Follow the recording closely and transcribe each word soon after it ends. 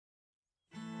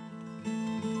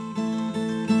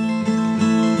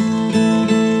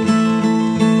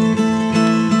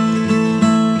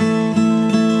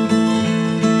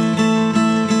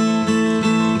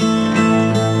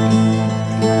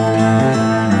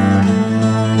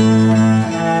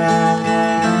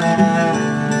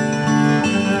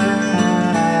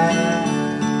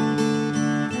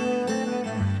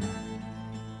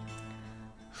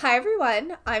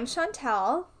I'm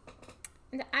Chantel.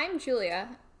 And I'm Julia,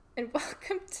 and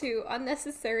welcome to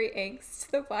Unnecessary Angst,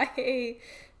 the YA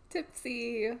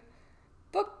Tipsy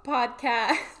book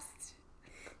podcast.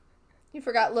 You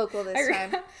forgot local this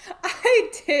time. I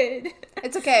did.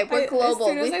 It's okay, we're global.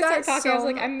 As soon as I started talking, I was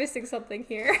like, I'm missing something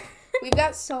here. We've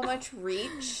got so much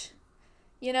reach.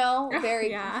 You know,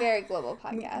 very global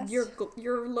podcast.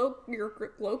 Your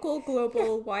local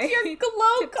global YA You're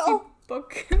global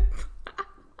book.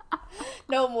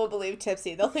 No one will believe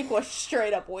Tipsy. They'll think we're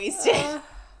straight up wasted.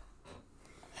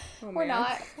 We're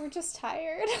not. We're just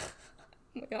tired.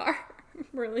 We are. I'm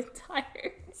really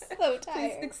tired. So tired.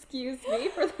 Please excuse me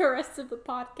for the rest of the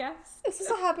podcast. This is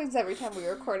what happens every time we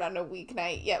record on a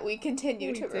weeknight, yet we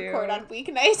continue to record on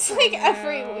weeknights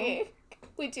every week.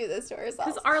 We do this to ourselves.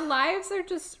 Because our lives are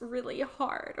just really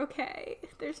hard, okay?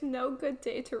 There's no good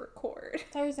day to record.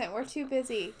 There isn't. We're too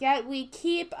busy. Yet we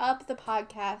keep up the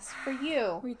podcast for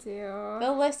you. We do.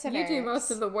 The listeners. You do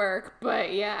most of the work,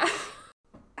 but yeah.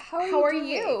 How are you?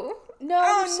 you? No,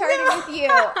 I'm starting with you.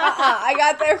 I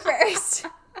got there first.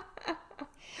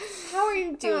 How are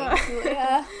you doing,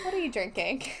 Julia? What are you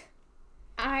drinking?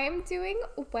 I'm doing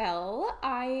well.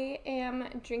 I am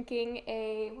drinking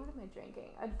what am I drinking?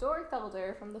 A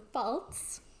Dornfelder from the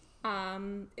Pfalz.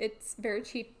 It's very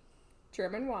cheap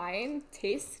German wine.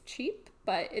 Tastes cheap,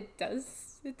 but it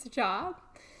does its job.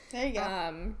 There you go.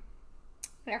 I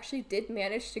actually did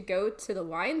manage to go to the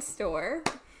wine store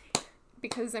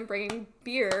because I'm bringing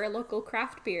beer, local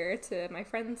craft beer, to my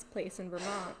friend's place in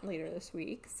Vermont later this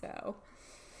week. So,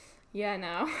 yeah,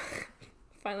 no.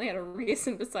 Finally had a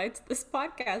reason besides this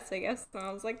podcast, I guess. And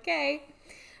I was like, okay,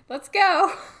 let's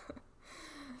go.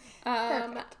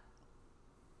 But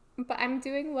I'm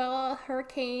doing well.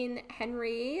 Hurricane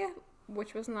Henry,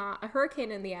 which was not a hurricane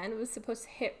in the end, was supposed to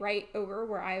hit right over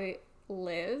where I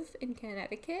live in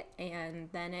Connecticut, and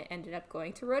then it ended up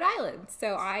going to Rhode Island.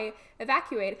 So I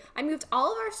evacuated. I moved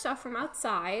all of our stuff from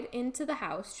outside into the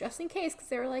house just in case, because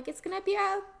they were like, it's going to be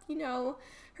a,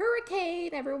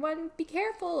 hurricane, everyone be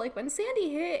careful. Like, when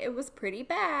Sandy hit, it was pretty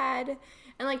bad.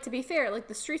 And, like, to be fair, like,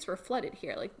 the streets were flooded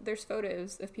here. Like, there's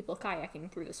photos of people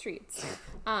kayaking through the streets.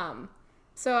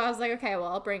 So I was like, okay, well,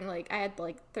 I'll bring,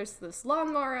 there's this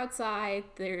lawnmower outside,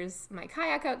 there's my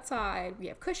kayak outside, we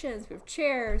have cushions, we have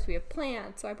chairs, we have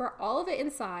plants. So I brought all of it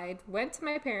inside, went to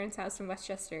my parents' house in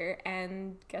Westchester,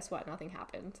 and guess what? Nothing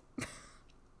happened.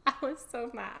 I was so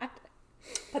mad.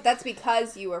 But that's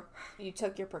because you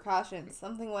took your precautions.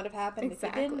 Something would have happened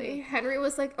exactly. If you didn't. Henry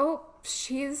was like, oh,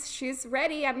 she's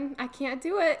ready. I can't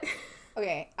do it.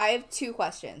 Okay, I have two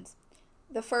questions.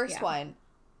 The first one,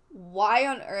 why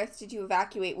on earth did you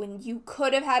evacuate when you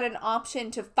could have had an option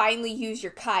to finally use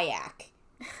your kayak?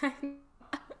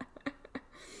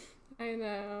 I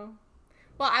know.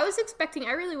 Well, I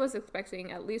really was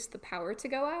expecting at least the power to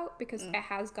go out, because it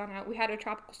has gone out. We had a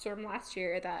tropical storm last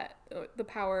year that the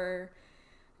power,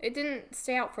 it didn't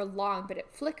stay out for long, but it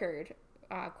flickered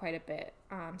quite a bit.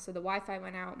 So the Wi-Fi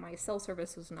went out. My cell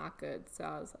service was not good. So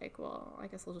I was like, well, I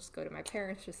guess I'll just go to my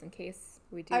parents just in case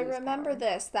we do. I remember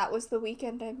this. That was the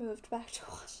weekend I moved back to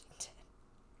Washington.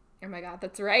 Oh my God,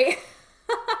 that's right.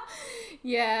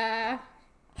 Yeah.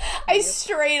 I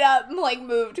straight up,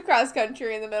 moved cross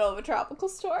country in the middle of a tropical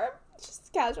storm.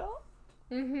 Just casual.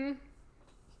 Mm-hmm.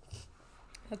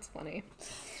 That's funny.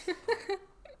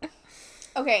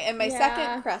 Okay, and my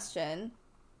second question.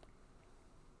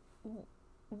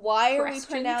 Why are we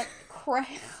pronouncing...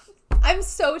 I'm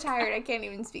so tired. I can't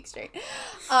even speak straight.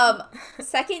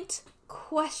 Second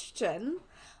question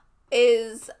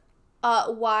is...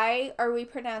 why are we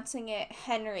pronouncing it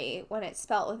Henry when it's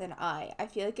spelled with an I? I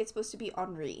feel like it's supposed to be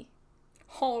Henri.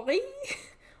 Henri?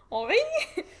 Henri?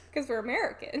 Because we're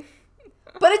American.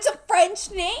 But it's a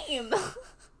French name.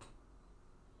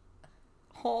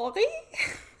 Henri?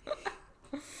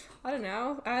 I don't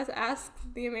know. Ask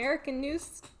the American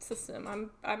news system.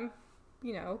 I'm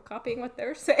copying what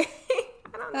they're saying.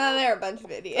 I don't know. They're a bunch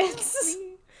of idiots.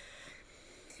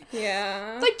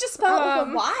 Yeah. Just spell it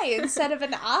with a Y instead of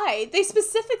an I. They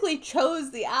specifically chose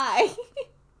the I.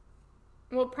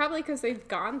 Well, probably because they've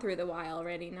gone through the Y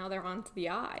already. Now they're on to the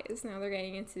I's. Now they're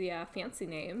getting into the fancy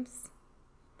names.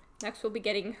 Next we'll be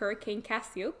getting Hurricane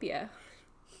Cassiopeia.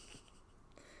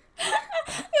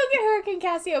 You'll get Hurricane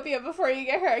Cassiopeia before you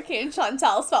get Hurricane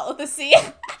Chantel spelled with a C.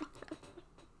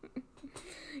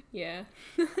 Yeah.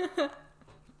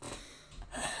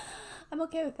 I'm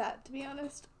okay with that, to be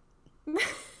honest. I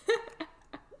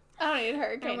don't need a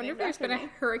hurricane. I wonder if there's been a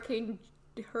Hurricane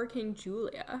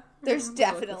Julia. There's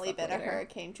definitely been a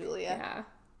Hurricane Julia. Yeah.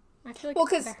 I feel like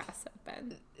there has to have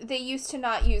been. They used to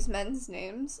not use men's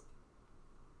names.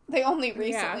 They only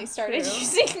recently started true.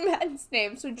 using men's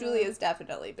names, so Julia's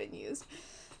definitely been used.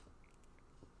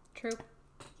 True.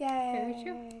 Yay. Very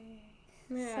true.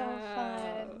 Yeah. So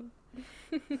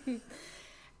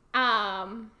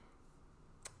fun.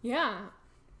 Yeah,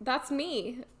 that's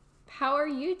me. How are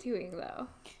you doing, though?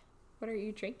 What are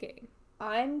you drinking?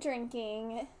 I'm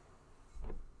drinking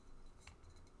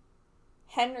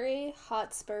Henry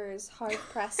Hotspur's hard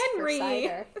pressed for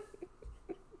cider.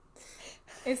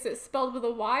 Is it spelled with a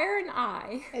Y or an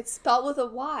I? It's spelled with a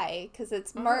Y because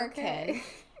it's Merkin, Okay.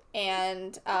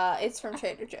 and it's from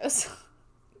Trader Joe's.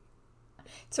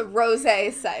 It's a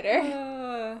rosé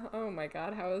cider. Oh my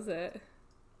god, how is it?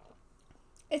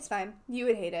 It's fine. You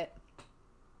would hate it.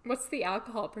 What's the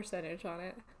alcohol percentage on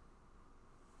it?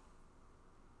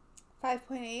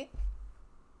 5.8.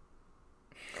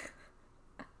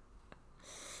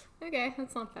 Okay,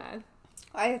 that's not bad.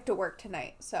 I have to work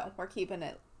tonight, so we're keeping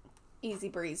it easy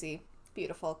breezy.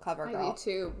 Beautiful cover girl. I do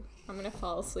too. I'm gonna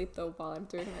fall asleep though while I'm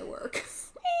doing my work.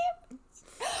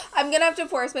 I'm gonna have to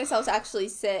force myself to actually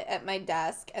sit at my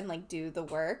desk and like do the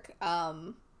work,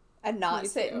 and not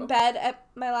sit in bed at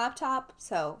my laptop.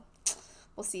 So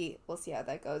we'll see how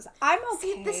that goes. I'm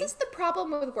okay. See, this is the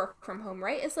problem with work from home,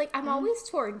 right? It's like I'm always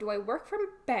torn. Do I work from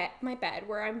my bed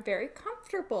where I'm very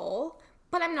comfortable,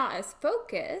 but I'm not as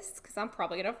focused because I'm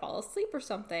probably gonna fall asleep or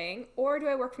something, or do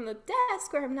I work from the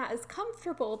desk where I'm not as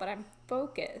comfortable but I'm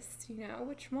focused? You know,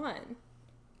 which one?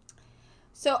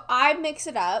 So I mix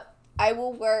it up. I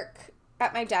will work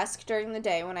at my desk during the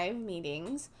day when I have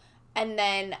meetings, and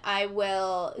then I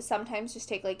will sometimes just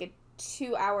take like a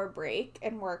 2-hour break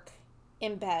and work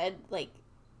in bed, like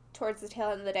towards the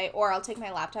tail end of the day, or I'll take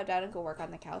my laptop down and go work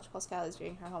on the couch while Skylar's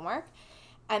doing her homework,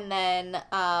 and then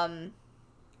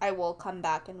I will come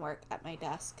back and work at my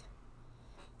desk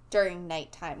during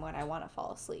nighttime when I want to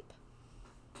fall asleep.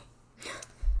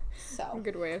 So A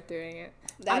good way of doing it.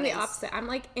 That I'm the is- opposite. I'm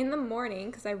like in the morning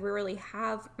because I rarely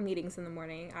have meetings in the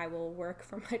morning. I will work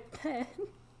from my bed.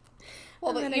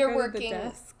 well, And but then I you're go to the working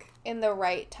desk. in the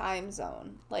right time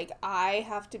zone. Like I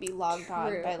have to be logged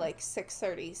on True. by like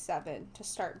 6:37 to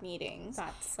start meetings.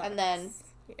 That sucks. And then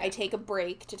Yeah. I take a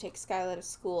break to take Skylar to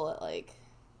school at like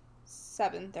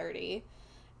 7:30,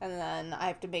 and then I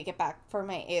have to make it back for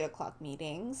my 8 o'clock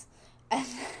meetings, and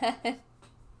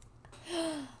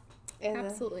then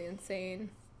Absolutely insane.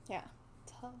 yeah,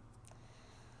 so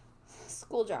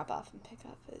school drop off and pick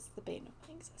up is the bane of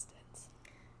my existence.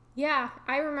 Yeah,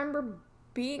 I remember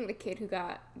being the kid who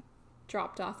got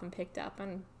dropped off and picked up,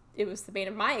 and it was the bane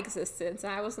of my existence,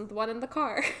 and I wasn't the one in the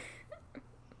car.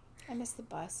 I miss the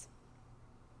bus.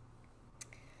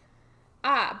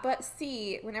 But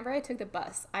see, whenever I took the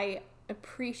bus, I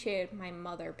appreciated my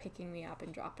mother picking me up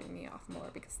and dropping me off more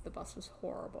because the bus was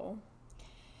horrible.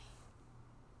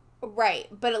 Right,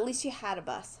 but at least you had a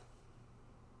bus.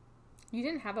 You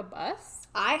didn't have a bus?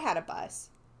 I had a bus.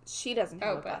 She doesn't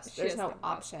have a but bus. she There's doesn't no have a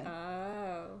bus. option.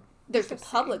 Oh. There's the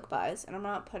Interesting. public bus, and I'm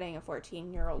not putting a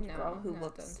 14-year-old No, girl who no,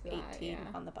 looks don't do 18 that, yeah.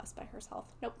 on the bus by herself.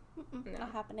 Nope, No.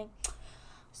 not happening.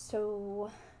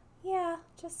 So, yeah,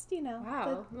 just,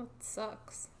 Wow, that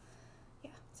sucks.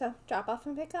 yeah. So, drop off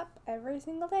and pick up every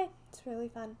single day. It's really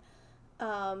fun.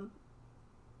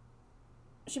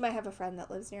 She might have a friend that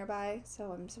lives nearby,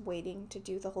 so I'm just waiting to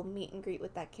do the whole meet and greet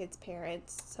with that kid's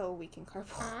parents so we can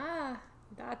carpool. Ah,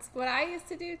 that's what I used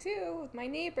to do too with my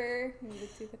neighbor. We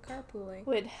would do the carpooling.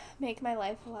 Would make my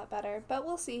life a lot better, but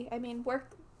we'll see. I mean,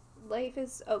 life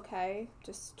is okay.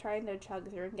 Just trying to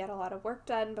chug through and get a lot of work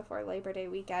done before Labor Day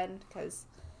weekend, because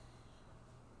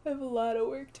I have a lot of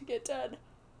work to get done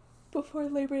before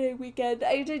Labor Day weekend.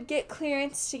 I did get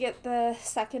clearance to get the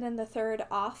 2nd and the 3rd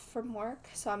off from work,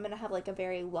 so I'm going to have like a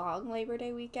very long Labor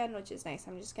Day weekend, which is nice.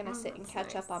 I'm just going to sit and that's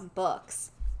catch nice. up on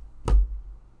books.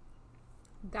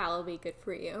 That'll be good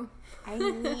for you. I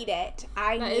need it.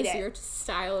 I That need is it. your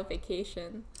style of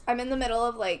vacation. I'm in the middle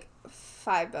of like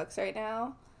 5 books right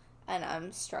now, and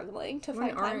I'm struggling to When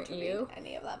find time aren't to you? read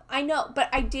any of them. I know, but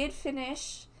I did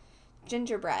finish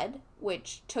Gingerbread,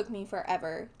 which took me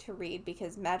forever to read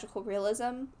because magical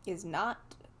realism is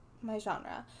not my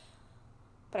genre.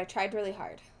 But I tried really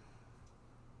hard.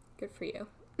 Good for you.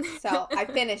 So I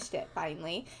finished it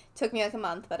finally. Took me like a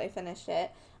month, but I finished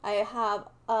it. I have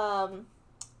a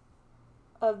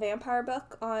vampire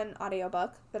book on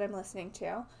audiobook that I'm listening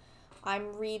to. I'm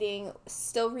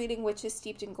still reading Witches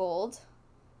Steeped in Gold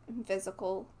in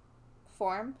physical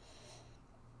form.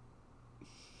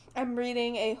 I'm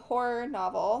reading a horror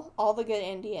novel, All the Good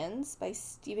Indians, by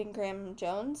Stephen Graham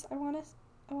Jones, I want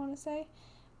to say,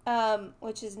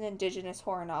 which is an indigenous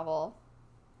horror novel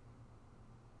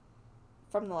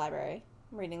from the library.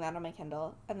 I'm reading that on my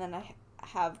Kindle. And then I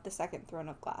have the second Throne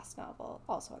of Glass novel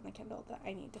also on the Kindle that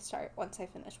I need to start once I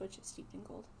finish, which is Steeped in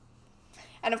Gold.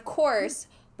 And of course,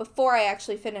 before I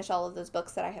actually finish all of those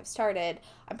books that I have started,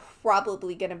 I'm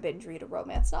probably going to binge read a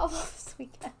romance novel this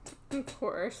weekend. Of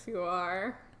course you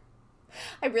are.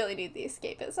 I really need the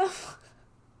escapism.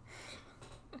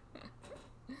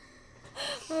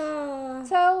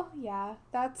 So, yeah,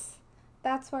 that's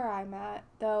where I'm at.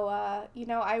 Though, while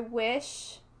I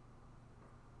wish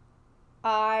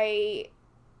I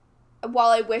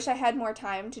had more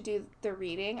time to do the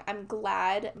reading, I'm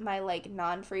glad my,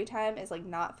 non-free time is,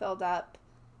 not filled up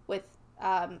with,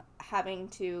 having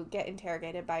to get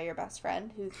interrogated by your best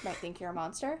friend who might think you're a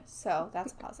monster. So,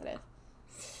 that's positive.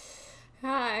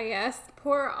 Yes.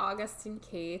 Poor August and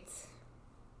Kate.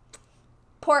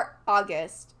 Poor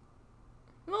August.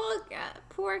 Well, yeah,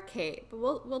 poor Kate, but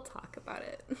we'll talk about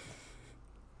it.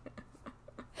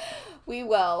 We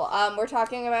will. We're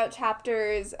talking about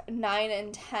chapters 9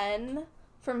 and 10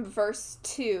 from verse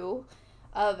 2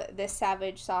 of this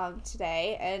Savage Song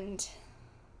today. And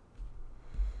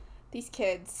these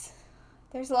kids,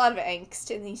 there's a lot of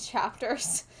angst in these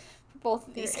chapters for both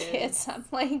of these kids. I'm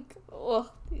like,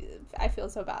 oh, I feel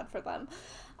so bad for them.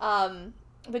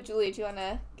 But Julie, do you want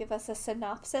to give us a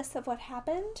synopsis of what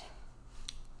happened?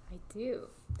 I do.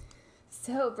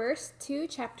 So, verse 2,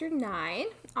 chapter 9,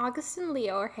 August and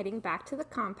Leo are heading back to the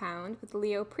compound, with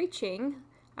Leo preaching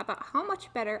about how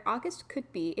much better August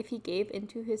could be if he gave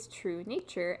into his true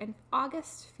nature, and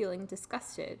August feeling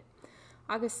disgusted.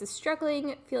 August is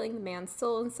struggling, feeling the man's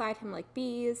soul inside him like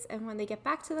bees, and when they get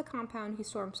back to the compound, he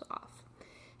storms off.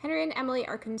 Henry and Emily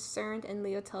are concerned, and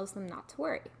Leo tells them not to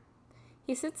worry.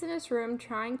 He sits in his room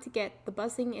trying to get the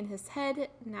buzzing in his head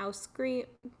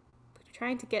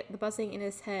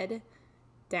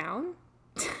down.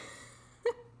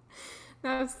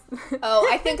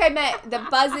 I think I meant the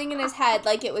buzzing in his head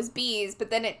like it was bees,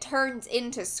 but then it turns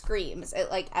into screams. It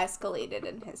escalated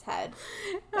in his head.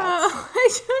 I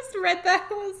just read that.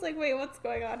 I was like, wait, what's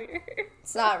going on here?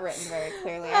 It's not written very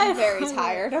clearly. I'm very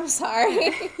tired. I'm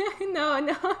sorry.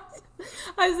 No.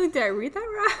 I was like, did I read that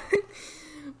right?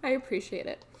 I appreciate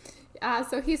it.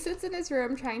 So he sits in his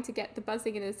room trying to get the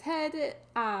buzzing in his head,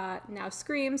 now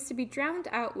screams, to be drowned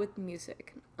out with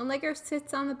music. Allegro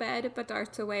sits on the bed but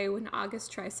darts away when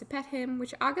August tries to pet him,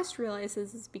 which August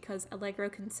realizes is because Allegro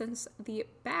can sense the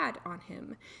bad on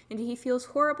him, and he feels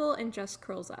horrible and just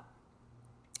curls up.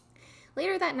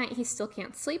 Later that night, he still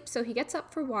can't sleep, so he gets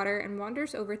up for water and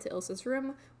wanders over to Ilsa's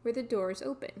room, where the door is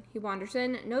open. He wanders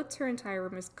in, notes her entire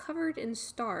room is covered in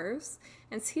stars,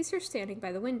 and sees her standing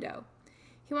by the window.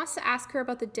 He wants to ask her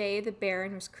about the day the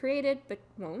Baron was created, but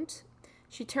won't.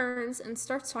 She turns and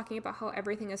starts talking about how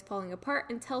everything is falling apart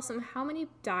and tells him how many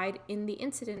died in the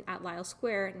incident at Lyle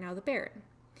Square, now the Baron.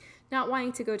 Not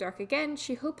wanting to go dark again,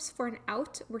 she hopes for an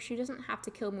out where she doesn't have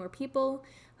to kill more people,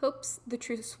 hopes the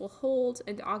truce will hold,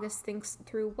 and August thinks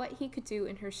through what he could do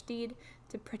in her stead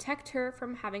to protect her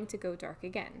from having to go dark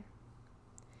again.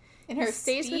 In her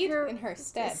stead? In her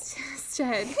stead.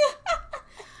 Stead.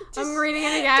 I'm reading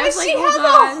it again. Does she have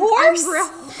a horse? I'm real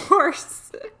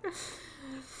horse.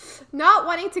 Not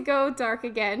wanting to go dark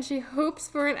again, she hopes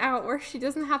for an out where she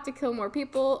doesn't have to kill more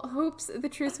people, hopes the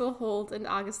truce will hold, and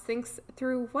August thinks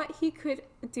through what he could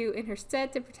do in her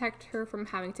stead to protect her from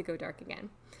having to go dark again.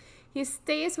 He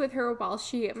stays with her while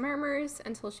she murmurs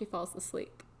until she falls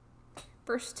asleep.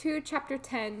 Verse 2, chapter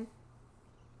 10.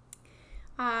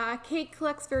 Kate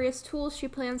collects various tools she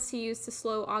plans to use to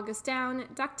slow August down,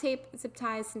 duct tape, zip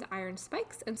ties, and iron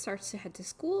spikes, and starts to head to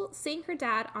school, seeing her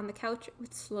dad on the couch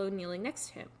with Slow kneeling next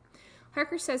to him.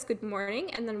 Harker says good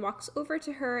morning and then walks over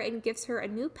to her and gives her a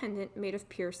new pendant made of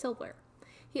pure silver.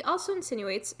 He also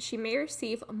insinuates she may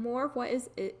receive more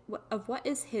of what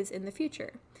is his in the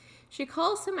future. She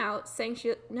calls him out, saying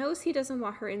she knows he doesn't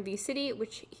want her in V-City,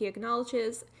 which he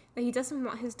acknowledges, that he doesn't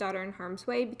want his daughter in harm's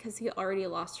way because he already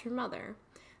lost her mother.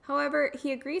 However,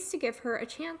 he agrees to give her a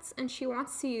chance, and she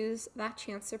wants to use that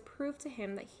chance to prove to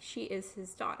him that she is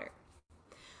his daughter.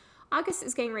 August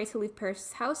is getting ready to leave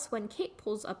Paris' house when Kate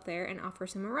pulls up there and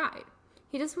offers him a ride.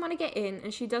 He doesn't want to get in,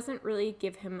 and she doesn't really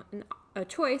give him a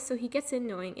choice, so he gets in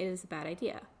knowing it is a bad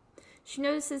idea. She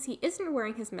notices he isn't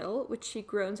wearing his medal, which she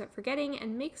groans at forgetting,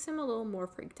 and makes him a little more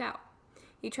freaked out.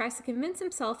 He tries to convince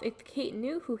himself if Kate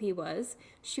knew who he was,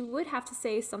 she would have to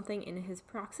say something in his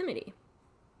proximity.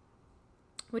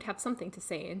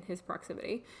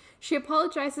 She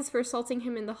apologizes for assaulting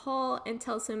him in the hall and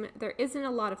tells him there isn't a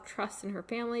lot of trust in her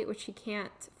family, which he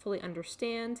can't fully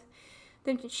understand.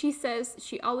 Then she says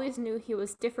she always knew he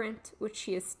was different, which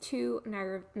she is too,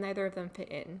 neither of them fit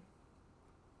in.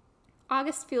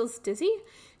 August feels dizzy,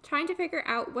 trying to figure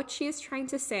out what she is trying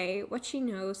to say, what she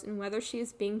knows, and whether she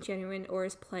is being genuine or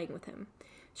is playing with him.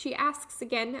 She asks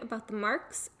again about the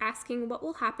marks, asking what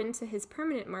will happen to his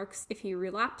permanent marks if he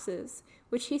relapses,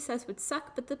 which he says would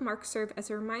suck, but the marks serve as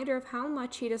a reminder of how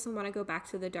much he doesn't want to go back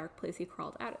to the dark place he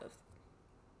crawled out of.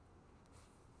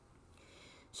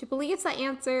 She believes that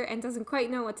answer and doesn't quite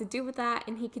know what to do with that,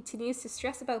 and he continues to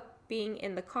stress about being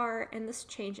in the car and this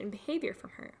change in behavior from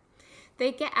her.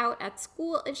 They get out at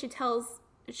school, and she tells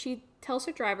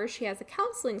her driver she has a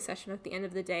counseling session at the end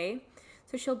of the day,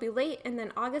 so she'll be late, and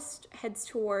then August heads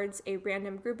towards a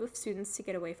random group of students to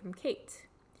get away from Kate.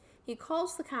 He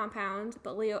calls the compound,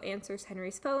 but Leo answers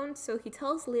Henry's phone, so he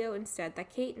tells Leo instead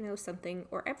that Kate knows something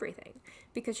or everything,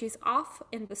 because she's off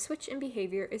and the switch in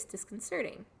behavior is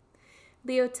disconcerting.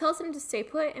 Leo tells him to stay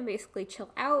put and basically chill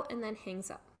out, and then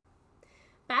hangs up.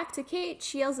 Back to Kate,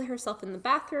 she yells at herself in the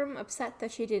bathroom, upset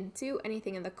that she didn't do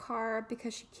anything in the car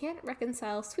because she can't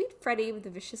reconcile sweet Freddie with the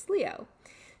vicious Leo.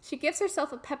 She gives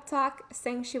herself a pep talk,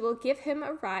 saying she will give him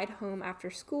a ride home after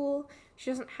school.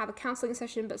 She doesn't have a counseling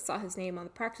session, but saw his name on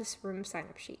the practice room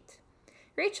sign-up sheet.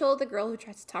 Rachel, the girl who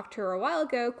tried to talk to her a while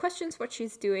ago, questions what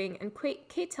she's doing, and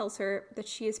Kate tells her that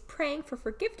she is praying for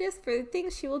forgiveness for the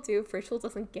things she will do if Rachel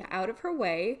doesn't get out of her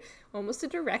way, almost a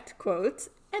direct quote,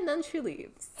 and then she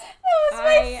leaves. That was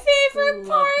my favorite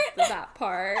part. That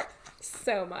part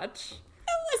so much.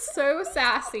 It was so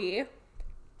sassy.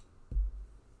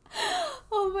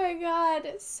 Oh my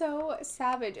god, so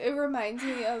savage. It reminds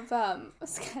me of,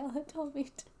 Skyla told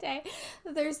me today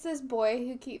that there's this boy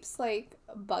who keeps, like,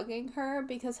 bugging her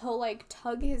because he'll, like,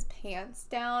 tug his pants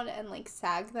down and, like,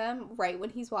 sag them right when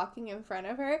he's walking in front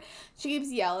of her. She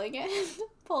keeps yelling at him to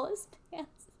pull his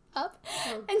pants up.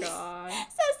 Oh, and God. Says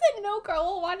that no girl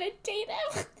will want to date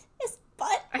him with his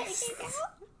butt hanging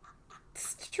out.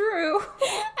 It's true. And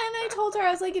I told her,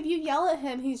 I was like, if you yell at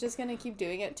him, he's just going to keep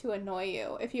doing it to annoy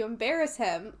you. If you embarrass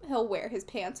him, he'll wear his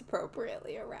pants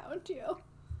appropriately around you.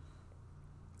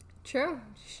 True.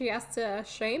 She has to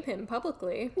shame him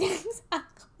publicly.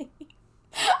 Exactly.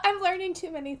 I'm learning too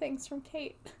many things from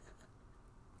Kate.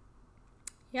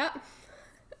 Yep.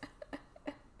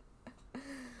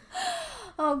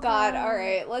 Oh God! All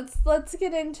right, let's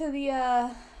get into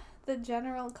the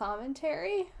general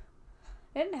commentary.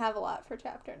 I didn't have a lot for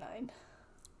chapter 9.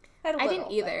 I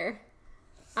didn't either.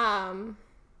 I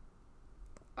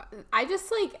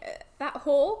just, like, that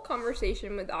whole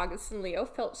conversation with August and Leo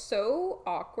felt so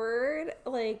awkward.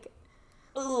 Like,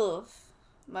 ugh,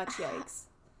 much yikes.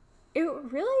 It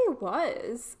really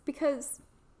was, because,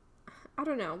 I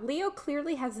don't know, Leo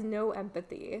clearly has no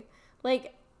empathy.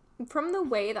 Like, from the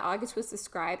way that August was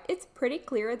described, it's pretty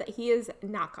clear that he is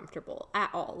not comfortable at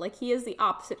all. Like, he is the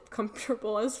opposite of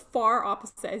comfortable, as far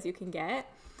opposite as you can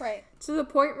get. Right. To the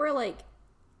point where, like,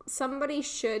 somebody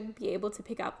should be able to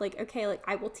pick up, like, okay, like,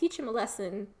 I will teach him a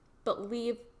lesson, but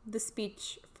leave the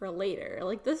speech for later.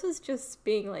 Like, this is just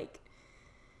being, like,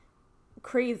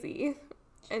 crazy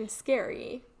and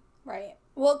scary. Right.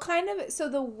 Well, kind of, so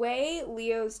the way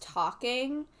Leo's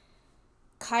talking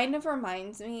kind of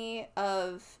reminds me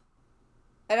of,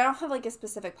 and I don't have, like, a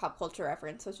specific pop culture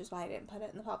reference, which is why I didn't put it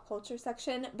in the pop culture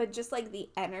section, but just, like, the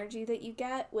energy that you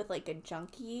get with, like, a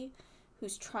junkie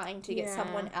who's trying to get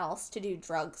someone else to do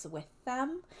drugs with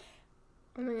them.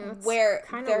 I mean, that's where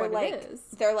kind they're of what like, it is.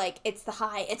 They're like, it's the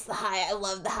high, I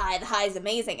love the high is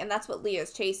amazing, and that's what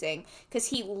Leo's chasing, because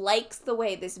he likes the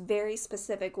way this very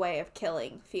specific way of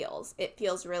killing feels. It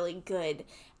feels really good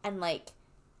and, like,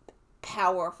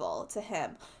 powerful to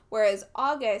him. Whereas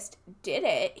August did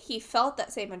it, he felt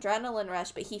that same adrenaline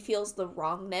rush, but he feels the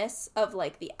wrongness of,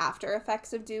 like, the after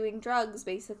effects of doing drugs,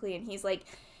 basically, and he's like,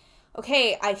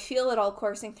 okay, I feel it all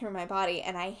coursing through my body,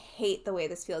 and I hate the way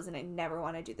this feels, and I never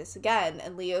want to do this again.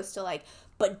 And Leo's still like,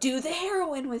 but do the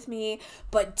heroin with me,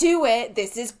 but do it,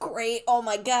 this is great, oh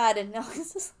my god. And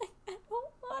August is like, I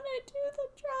don't want to do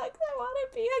the drugs, I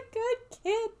want to be a good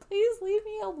kid, please leave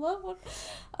me alone.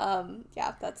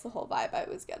 Yeah, that's the whole vibe I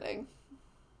was getting.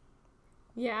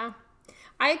 Yeah.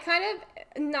 I kind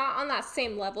of, not on that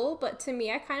same level, but to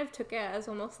me, I kind of took it as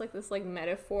almost like this, like,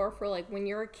 metaphor for, like, when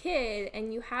you're a kid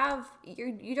and you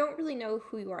don't really know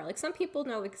who you are. Like, some people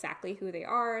know exactly who they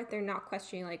are. They're not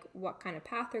questioning, like, what kind of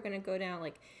path they're going to go down,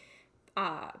 like,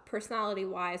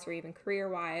 personality-wise or even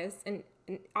career-wise. And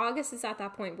August is at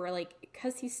that point where, like,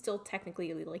 because he's still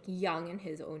technically, like, young in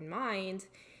his own mind,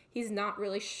 he's not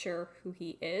really sure who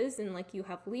he is. And, like, you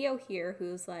have Leo here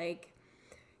who's, like,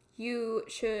 you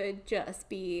should just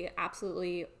be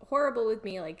absolutely horrible with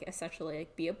me, like, essentially,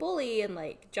 like, be a bully and,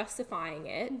 like, justifying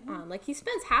it. Mm-hmm. Like, he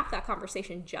spends half that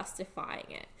conversation justifying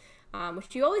it.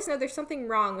 which you always know there's something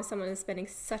wrong with someone who's spending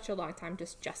such a long time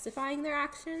just justifying their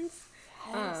actions.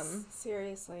 Yes,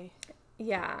 seriously.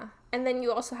 Yeah. And then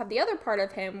you also have the other part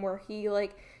of him where he,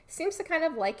 like, seems to kind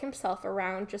of like himself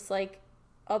around just, like,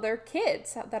 other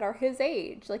kids that are his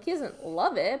age. Like, he doesn't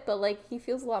love it, but, like, he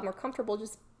feels a lot more comfortable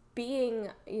just being,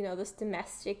 you know, this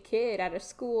domestic kid out of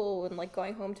school and, like,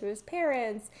 going home to his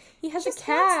parents. He has a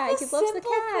cat. He loves the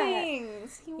cat.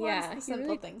 Things. He wants the simple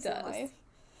really things does. in life.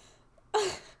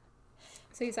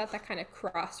 So he's at that kind of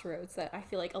crossroads that I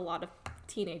feel like a lot of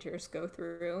teenagers go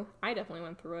through. I definitely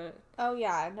went through it. Oh,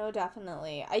 yeah. No,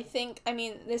 definitely. I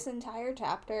mean, this entire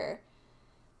chapter,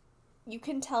 you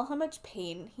can tell how much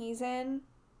pain he's in.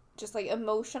 Just, like,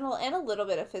 emotional and a little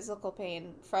bit of physical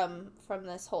pain from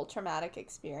this whole traumatic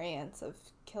experience of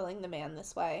killing the man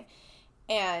this way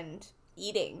and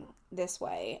eating this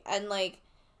way. And, like,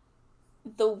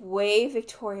 the way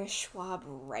Victoria Schwab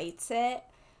writes it,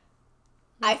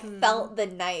 I felt the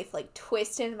knife, like,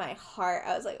 twist in my heart.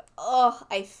 I was like, oh,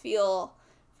 I feel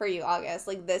for you, August.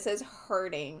 Like, this is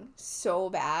hurting so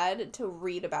bad to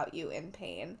read about you in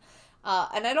pain.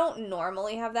 And I don't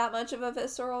normally have that much of a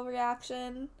visceral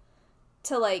reaction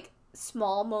to, like,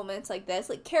 small moments like this.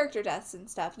 Like, character deaths and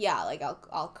stuff. Yeah, like,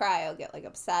 I'll cry. I'll get, like,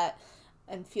 upset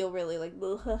and feel really, like,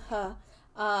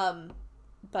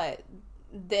 but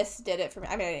this did it for me.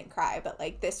 I mean, I didn't cry, but,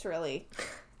 like, this really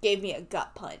gave me a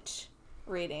gut punch.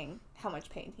 Reading how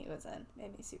much pain he was in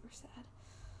made me super sad.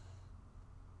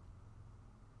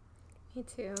 Me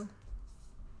too.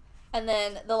 And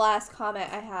then the last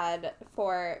comment I had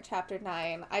for chapter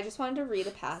 9, I just wanted to read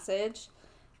a passage.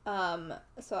 So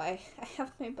I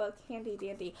have my book handy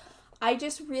dandy. I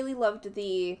just really loved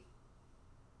the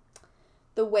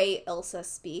way Ilsa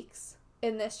speaks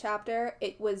in this chapter.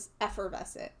 It was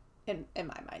effervescent in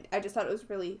my mind. I just thought it was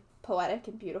really poetic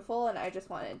and beautiful, and I just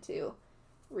wanted to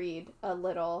read a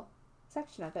little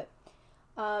section of it.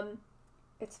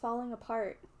 It's falling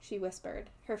apart, she whispered.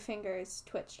 Her fingers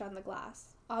twitched on the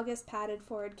glass. August patted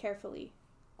forward carefully,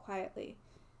 quietly.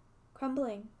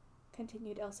 Crumbling,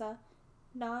 continued Ilsa.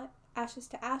 Not ashes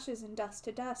to ashes and dust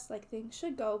to dust like things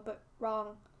should go, but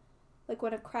wrong. Like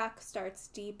when a crack starts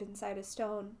deep inside a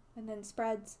stone and then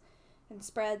spreads and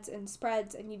spreads and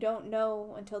spreads and you don't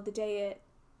know until the day it...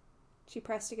 She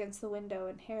pressed against the window,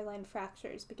 and hairline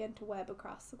fractures began to web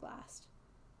across the glass.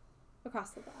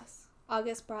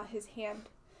 August brought his hand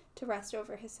to rest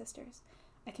over his sister's.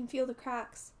 I can feel the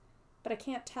cracks, but I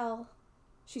can't tell.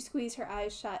 She squeezed her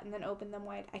eyes shut and then opened them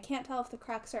wide. I can't tell if the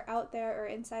cracks are out there or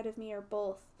inside of me or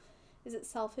both. Is it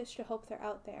selfish to hope they're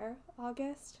out there,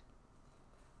 August?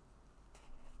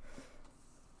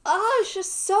 Oh, it's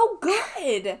just so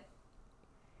good!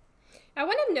 I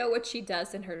want to know what she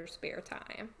does in her spare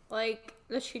time. Like,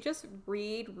 does she just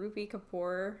read Rupi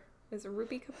Kapoor? Is it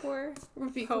Rupi Kapoor?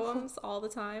 Rupi poems all the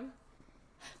time?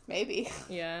 Maybe.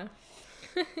 Yeah.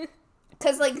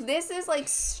 Because, like, this is, like,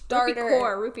 starter...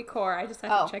 Rupi Kaur. I just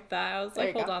had to check that. I was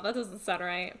like, hold on, that doesn't sound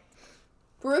right.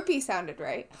 Rupi sounded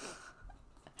right.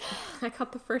 I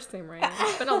got the first name right.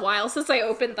 It's been a while since I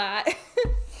opened that.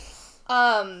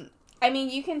 I mean,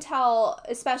 you can tell,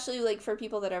 especially, like, for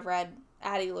people that have read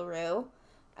Addie LaRue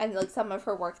and, like, some of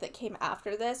her work that came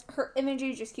after this, her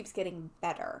imagery just keeps getting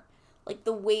better. Like,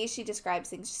 the way she describes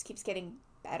things just keeps getting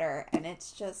better, and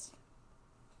it's just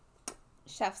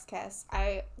chef's kiss.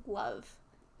 I love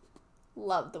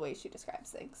the way she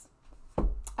describes things.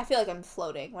 I feel like I'm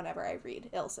floating whenever I read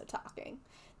Ilsa talking.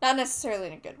 Not necessarily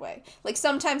in a good way. Like,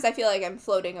 sometimes I feel like I'm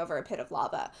floating over a pit of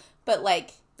lava, but,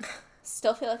 like,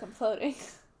 still feel like I'm floating.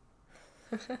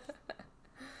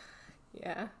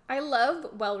 Yeah. I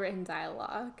love well-written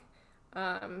dialogue.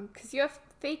 Because you have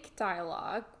fake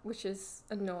dialogue, which is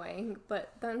annoying,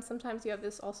 but then sometimes you have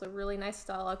this also really nice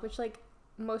dialogue, which, like,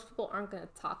 most people aren't going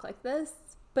to talk like this,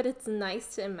 but it's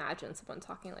nice to imagine someone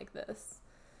talking like this.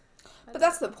 But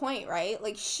that's the point, right?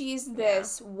 Like, she's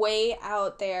this way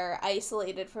out there,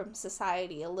 isolated from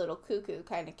society, a little cuckoo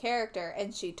kind of character,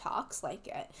 and she talks like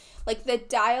it. Like, the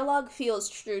dialogue feels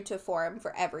true to form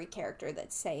for every character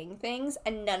that's saying things,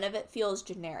 and none of it feels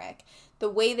generic. The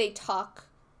way they talk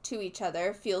to each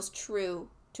other feels true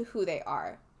to who they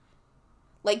are.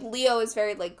 Like, Leo is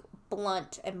very, like,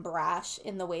 blunt and brash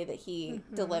in the way that he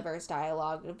delivers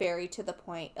dialogue, very to the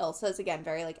point. Ilsa's, again,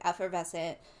 very, like,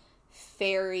 effervescent,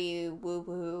 fairy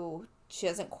woo-woo. She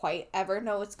doesn't quite ever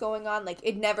know what's going on. Like,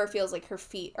 it never feels like her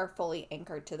feet are fully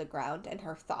anchored to the ground, and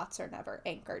her thoughts are never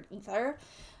anchored either.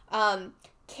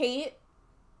 Kate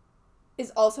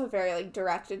is also very, like,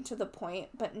 direct and to the point,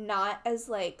 but not as,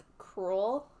 like,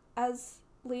 cruel as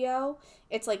Leo.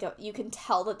 It's like you can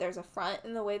tell that there's a front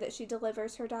in the way that she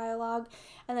delivers her dialogue.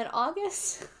 And then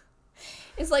August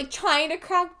is like trying to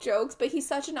crack jokes, but he's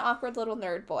such an awkward little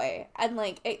nerd boy. And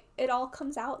like it all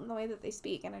comes out in the way that they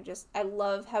speak, and I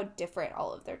love how different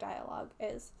all of their dialogue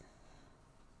is.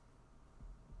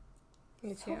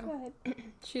 Me So too.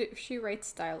 good. She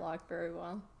writes dialogue very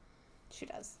well. She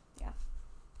does. Yeah.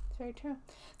 It's very true.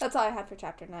 That's all I had for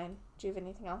chapter 9. Do you have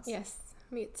anything else? Yes,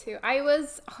 me too. I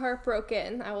was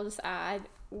heartbroken, I will just add,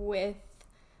 with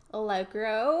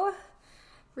Allegro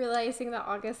realizing that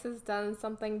August has done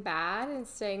something bad and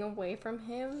staying away from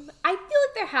him. I feel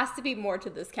like there has to be more to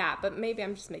this cat, but maybe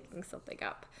I'm just making something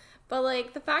up. But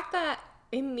like the fact that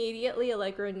immediately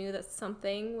Allegro knew that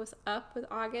something was up with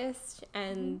August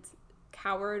and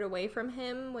cowered away from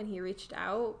him when he reached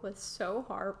out was so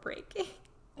heartbreaking.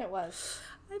 It was.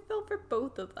 I felt for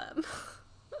both of them.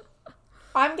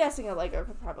 I'm guessing Allegro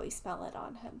could probably smell it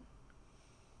on him.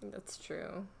 That's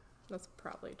true. That's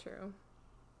probably true.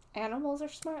 Animals are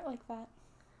smart like that.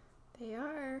 They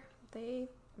are. They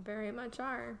very much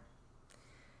are.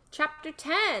 Chapter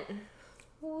 10.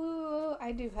 Woo,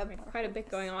 I do have Quite a bit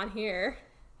going on here.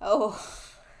 Oh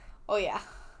yeah.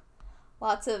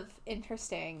 Lots of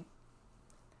interesting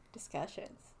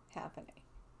discussions happening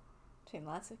between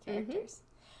lots of characters.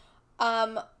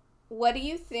 What do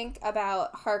you think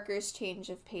about Harker's change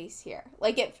of pace here?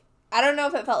 Like I don't know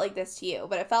if it felt like this to you,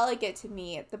 but it felt like it to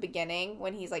me at the beginning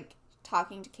when he's like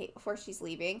talking to Kate before she's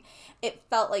leaving. It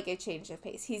felt like a change of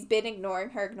pace. He's been ignoring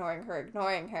her,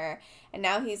 and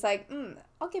now he's like,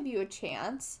 I'll give you a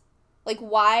chance. Like,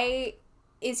 why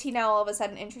is he now all of a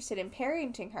sudden interested in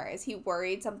parenting her? Is he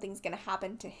worried something's going to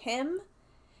happen to him?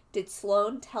 Did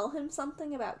Sloane tell him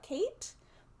something about Kate?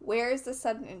 Where is the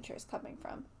sudden interest coming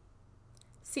from?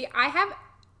 See, I have,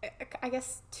 I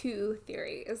guess, 2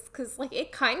 theories, because, like,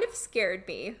 it kind of scared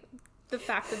me, the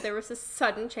fact that there was this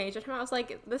sudden change in him. I was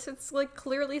like, this is, like,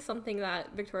 clearly something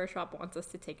that Victoria Schwab wants us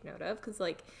to take note of, because,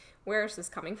 like, where is this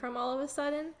coming from all of a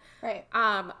sudden? Right.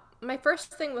 My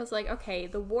first thing was, like, okay,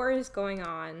 the war is going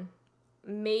on.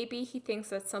 Maybe he thinks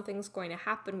that something's going to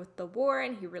happen with the war,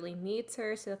 and he really needs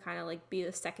her to kind of, like, be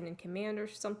the second in command or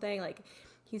something. Like,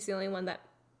 he's the only one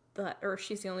or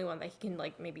she's the only one that he can,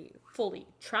 like, maybe fully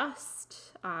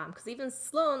trust. Because even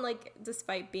Sloane, like,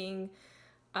 despite being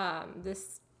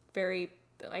this very,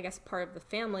 I guess, part of the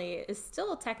family, is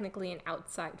still technically an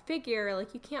outside figure.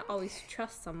 Like, you can't always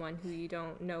trust someone who you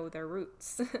don't know their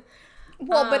roots.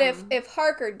 Well, but if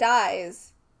Harker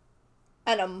dies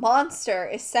and a monster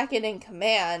is second in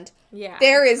command,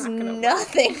 there is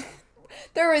nothing.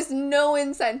 There is no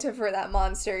incentive for that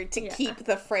monster to keep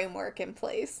the framework in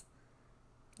place.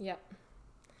 Yep.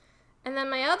 And then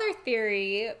my other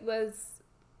theory was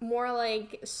more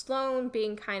like Sloane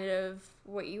being kind of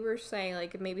what you were saying.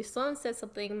 Like, maybe Sloane said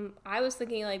something. I was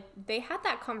thinking, like, they had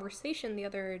that conversation the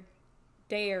other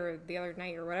day or the other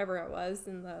night or whatever it was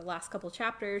in the last couple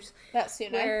chapters. That's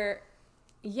soon. Where,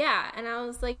 yeah, and I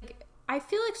was like, I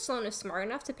feel like Sloane is smart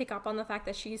enough to pick up on the fact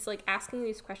that she's, like, asking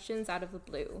these questions out of the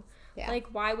blue. Yeah. Like,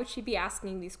 why would she be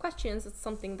asking these questions? It's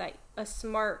something that a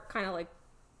smart kind of, like,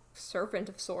 servant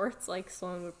of sorts like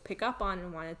Sloane would pick up on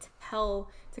and wanted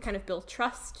to kind of build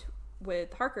trust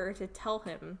with Harker, to tell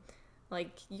him,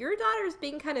 like, your daughter's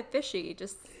being kind of fishy,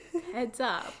 just heads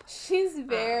up. She's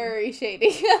very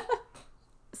shady.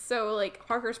 So, like,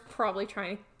 Harker's probably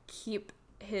trying to keep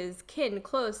his kin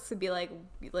close to be like,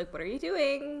 what are you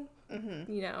doing? Mm-hmm.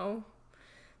 You know,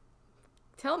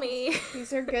 tell me.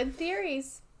 These are good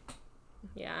theories.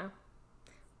 Yeah.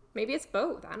 Maybe it's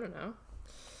both. I don't know.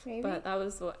 Maybe. But that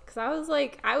was what, because I was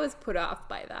like, I was put off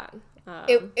by that.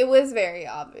 It was very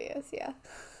obvious, yeah.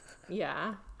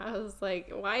 Yeah. I was like,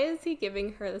 why is he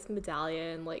giving her this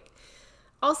medallion? Like,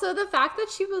 also the fact that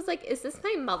she was like, is this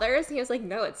my mother's? And he was like,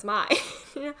 no, it's mine.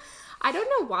 You know? I don't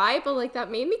know why, but like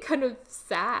that made me kind of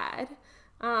sad.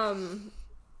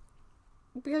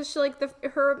 Because she, like,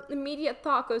 her immediate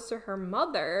thought goes to her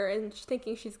mother, and she's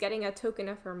thinking she's getting a token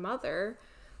of her mother.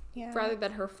 Yeah. Rather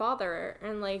than her father.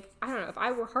 And, like, I don't know, if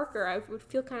I were Harker, I would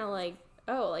feel kind of like,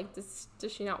 oh, like, does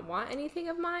she not want anything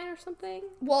of mine or something?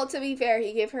 Well, to be fair,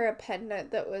 he gave her a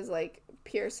pendant that was, like,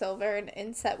 pure silver and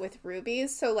inset with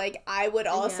rubies, so, like, I would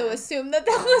also assume that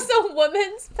was a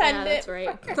woman's pendant. Yeah, that's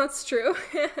right. That's true.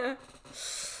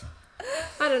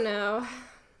 I don't know.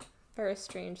 Very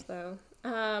strange, though.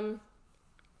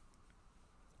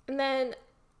 And then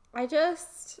I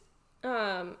just,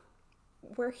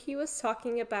 where he was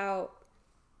talking about,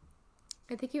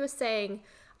 I think he was saying,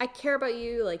 I care about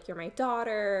you, like, you're my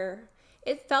daughter.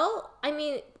 It felt, I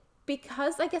mean,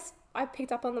 because I guess I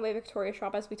picked up on the way Victoria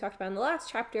Schwab, as we talked about in the last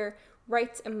chapter,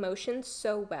 writes emotions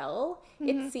so well. Mm-hmm.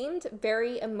 It seemed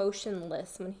very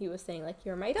emotionless when he was saying, like,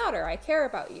 you're my daughter, I care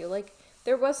about you. Like,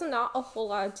 there was not a whole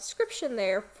lot of description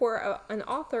there for an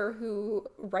author who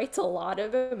writes a lot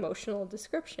of emotional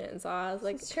descriptions. So I was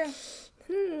like, It's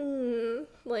true.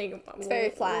 Like, it's very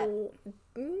flat.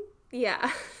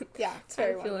 Yeah. Yeah, it's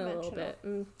very I'm feeling a little bit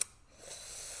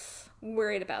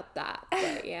worried about that,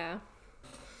 but yeah.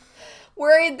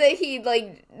 Worried that he,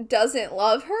 like, doesn't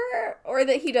love her, or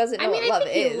that he doesn't know what love is?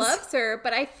 I think he loves her,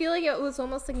 but I feel like it was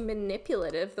almost, like,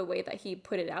 manipulative the way that he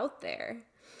put it out there.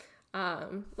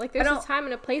 Like, there's a time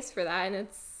and a place for that, and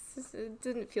it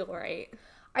didn't feel right.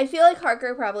 I feel like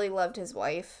Harker probably loved his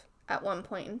wife at one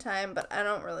point in time, but I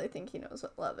don't really think he knows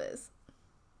what love is.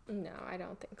 No, I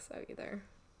don't think so either.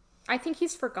 I think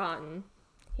he's forgotten.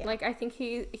 Yeah. Like, I think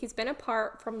he's been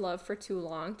apart from love for too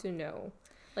long to know.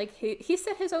 Like, he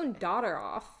set his own daughter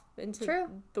off into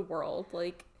the world,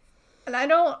 like. And I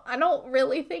don't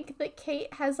really think that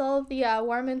Kate has all of the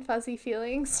warm and fuzzy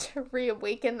feelings to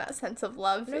reawaken that sense of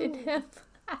love in him.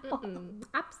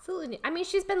 Absolutely. I mean,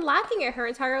 she's been lacking it her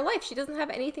entire life. She doesn't have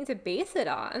anything to base it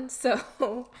on, so. Her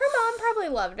mom probably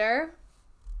loved her.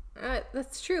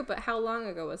 That's true, but how long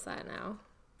ago was that now?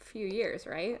 A few years,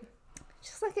 right?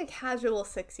 Just like a casual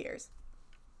 6 years.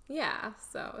 Yeah,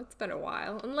 so it's been a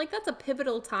while. And, like, that's a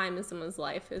pivotal time in someone's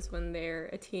life is when they're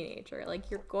a teenager.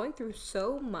 Like, you're going through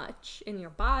so much in your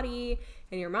body,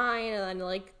 in your mind, and then,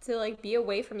 like, to, like, be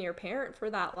away from your parent for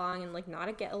that long and, like,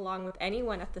 not get along with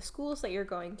anyone at the schools that you're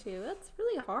going to, that's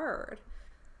really hard.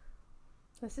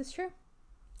 This is true.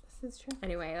 This is true.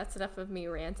 Anyway, that's enough of me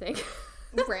ranting.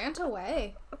 Rant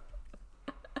away.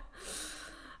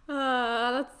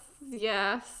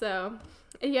 So...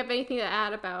 Do you have anything to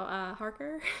add about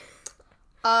Harker?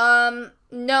 No,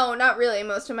 not really.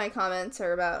 Most of my comments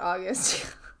are about August.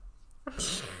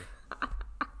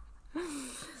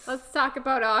 Let's talk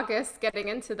about August getting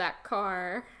into that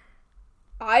car.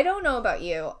 I don't know about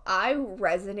you. I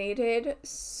resonated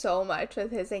so much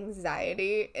with his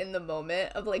anxiety in the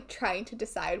moment of, like, trying to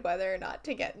decide whether or not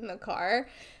to get in the car.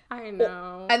 I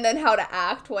know. And then how to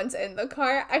act once in the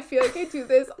car. I feel like I do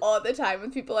this all the time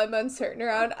with people I'm uncertain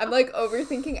around. I'm, like,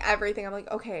 overthinking everything. I'm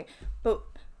like, okay, but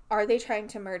are they trying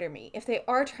to murder me? If they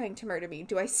are trying to murder me,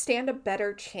 do I stand a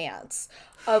better chance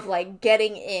of, like,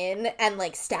 getting in and,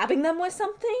 like, stabbing them with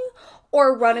something?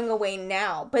 Or running away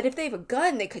now? But if they have a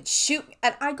gun, they could shoot me.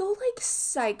 And I go, like,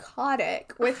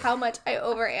 psychotic with how much I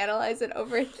overanalyze and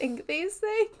overthink these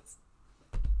things.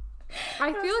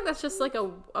 I feel like that's just, like,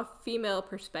 a female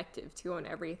perspective, too, on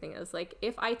everything. Is like,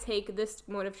 if I take this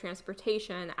mode of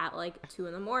transportation at, like, 2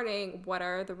 a.m, what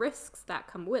are the risks that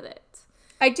come with it?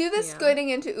 I do this getting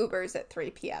into Ubers at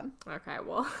 3 p.m. Okay,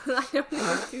 well, I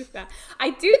don't do that. I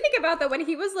do think about that when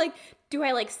he was like, do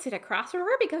I, like, sit across from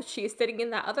her because she's sitting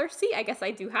in that other seat? I guess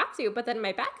I do have to, but then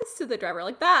my back is to the driver.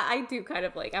 Like, that, I do kind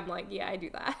of, like, I'm like, yeah, I do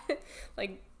that.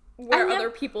 Like, where other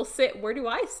people sit, where do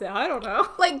I sit? I don't know.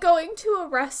 Like, going to a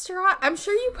restaurant, I'm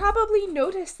sure you probably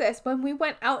noticed this. When we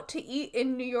went out to eat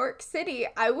in New York City,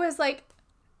 I was like,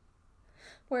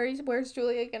 where's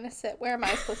Julia gonna sit? Where am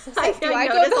I supposed to sit?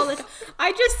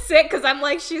 I just sit because I'm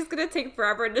like, she's gonna take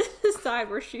forever to decide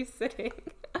where she's sitting.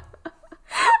 And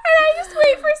I just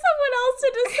wait for someone else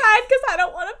to decide because I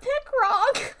don't want to pick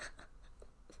wrong.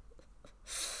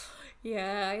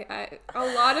 Yeah, a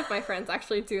lot of my friends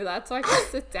actually do that, so I just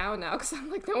sit down now because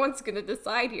I'm like, no one's gonna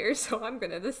decide here, so I'm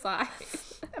gonna decide.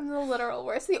 I'm the literal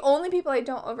worst. The only people I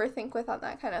don't overthink with on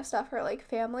that kind of stuff are, like,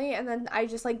 family, and then I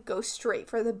just, like, go straight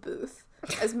for the booth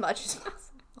as much as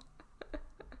possible.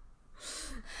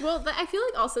 Well, I feel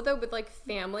like also, though, with, like,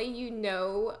 family, you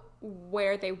know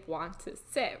where they want to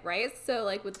sit, right? So,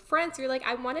 like, with friends, you're like,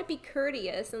 I want to be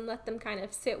courteous and let them kind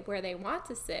of sit where they want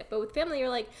to sit. But with family, you're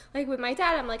like with my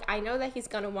dad, I'm like, I know that he's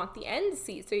going to want the end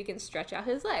seat so he can stretch out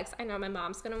his legs. I know my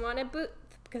mom's going to want a booth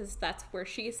because that's where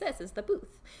she sits, is the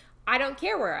booth. I don't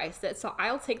care where I sit, so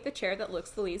I'll take the chair that looks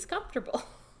the least comfortable.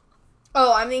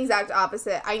 Oh, I'm the exact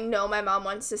opposite. I know my mom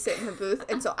wants to sit in the booth,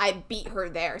 and so I beat her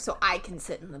there so I can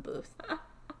sit in the booth.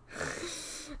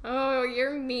 Oh,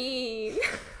 you're mean.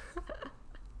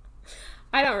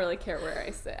 I don't really care where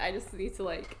I sit. I just need to,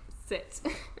 like, sit.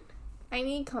 I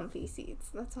need comfy seats.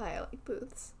 That's why I like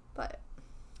booths. But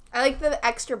I like the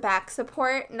extra back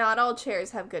support. Not all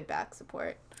chairs have good back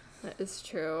support. That is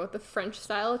true. The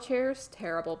French-style chairs,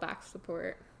 terrible back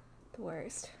support. The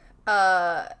worst.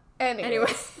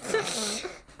 Anyways.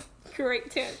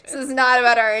 Great tangent. This is not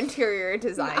about our interior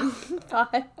design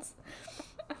thoughts.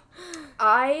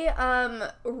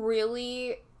 I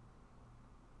really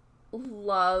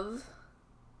love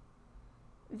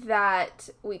that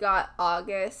we got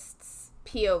August's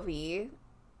POV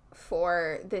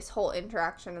for this whole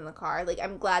interaction in the car. Like,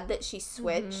 I'm glad that she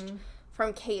switched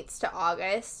from Kate's to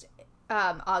August.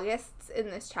 August's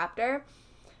in this chapter,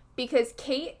 because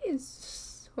Kate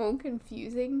is so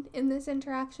confusing in this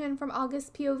interaction from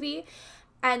August's POV,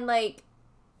 and like,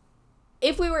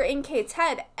 if we were in Kate's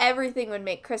head, everything would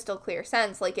make crystal clear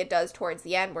sense, like it does towards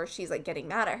the end, where she's, like, getting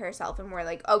mad at herself, and we're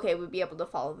like, okay, we'd be able to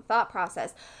follow the thought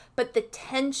process. But the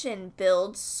tension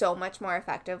builds so much more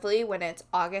effectively when it's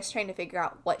August trying to figure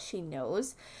out what she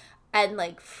knows, and,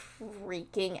 like,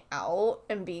 freaking out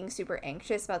and being super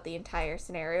anxious about the entire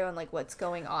scenario and, like, what's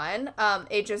going on.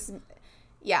 It just,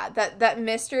 yeah, that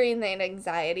mystery and the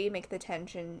anxiety make the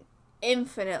tension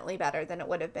infinitely better than it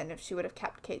would have been if she would have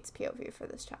kept Kate's POV for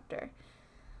this chapter.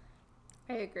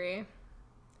 I agree.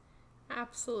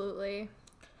 Absolutely.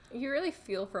 You really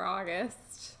feel for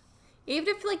August.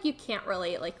 Even if, like, you can't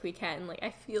relate like we can, like, I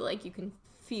feel like you can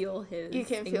feel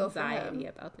his anxiety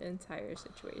about the entire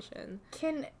situation.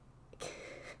 Can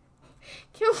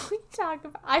we talk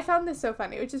about... I found this so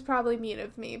funny, which is probably mean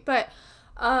of me, but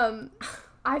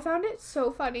I found it so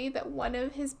funny that one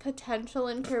of his potential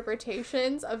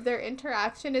interpretations of their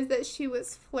interaction is that she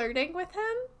was flirting with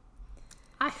him.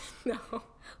 I know.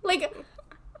 Like,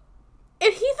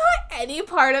 if he thought any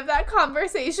part of that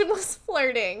conversation was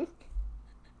flirting,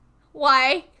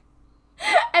 why?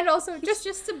 And also, just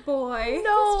a boy.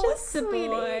 No, he's just sweetie. A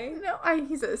boy. No,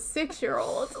 he's a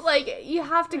 6-year-old. Like, you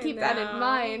have to keep that in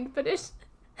mind. But it's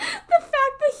the fact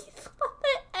that he thought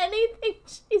that anything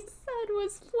she said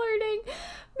was flirting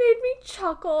made me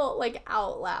chuckle, like,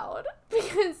 out loud.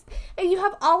 Because you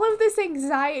have all of this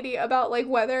anxiety about, like,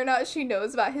 whether or not she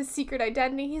knows about his secret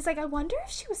identity. He's like, I wonder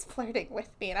if she was flirting with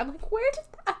me. And I'm like, where did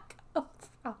that come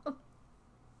from?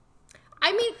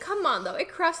 I mean, come on, though. It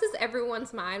crosses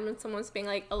everyone's mind when someone's being,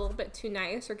 like, a little bit too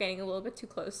nice or getting a little bit too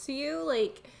close to you.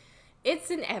 Like,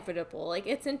 it's inevitable. Like,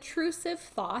 it's intrusive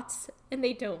thoughts, and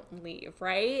they don't leave,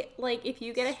 right? Like, if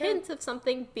you get a hint of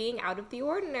something being out of the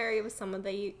ordinary with someone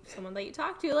that you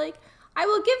talk to, like, I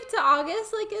will give it to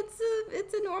August. Like,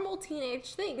 it's a normal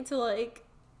teenage thing to, like,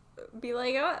 be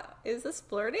like, oh, is this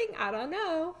flirting? I don't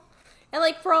know. And,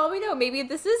 like, for all we know, maybe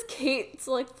this is Kate's,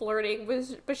 like, flirting,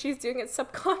 but she's doing it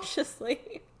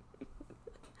subconsciously.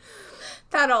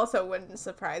 That also wouldn't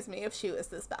surprise me if she was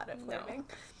this bad at flirting.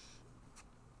 No.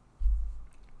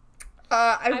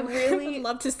 I really would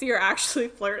love to see her actually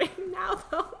flirting now,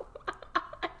 though.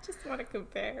 I just want to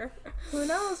compare. Who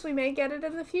knows? We may get it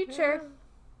in the future.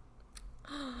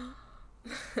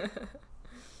 Yeah.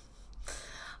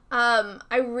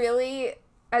 I really,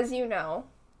 as you know,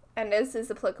 and this is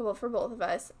applicable for both of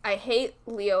us, I hate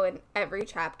Leo in every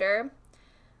chapter,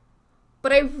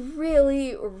 but I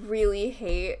really, really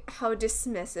hate how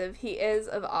dismissive he is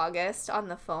of August on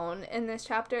the phone in this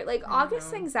chapter. Like,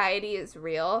 August's anxiety is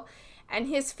real, and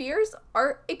his fears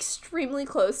are extremely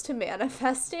close to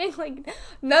manifesting. Like,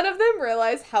 none of them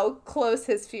realize how close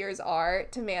his fears are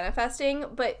to manifesting,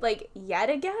 but, like, yet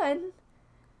again,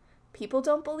 people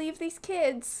don't believe these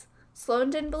kids. Sloane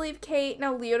didn't believe Kate.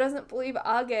 Now Leo doesn't believe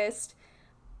August.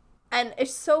 And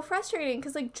it's so frustrating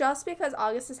because, like, just because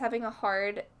August is having a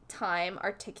hard time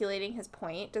articulating his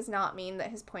point does not mean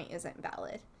that his point isn't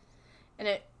valid. And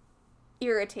it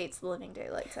irritates the living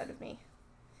daylights out of me.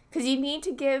 Because you need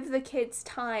to give the kids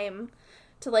time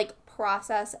to, like,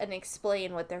 process and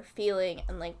explain what they're feeling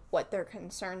and, like, what their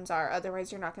concerns are.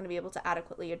 Otherwise, you're not going to be able to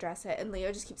adequately address it. And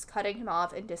Leo just keeps cutting him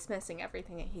off and dismissing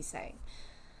everything that he's saying.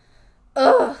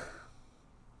 Ugh.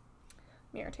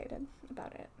 I'm irritated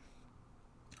about it.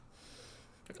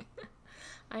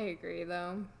 I agree,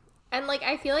 though. And, like,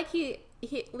 I feel like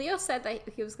Leo said that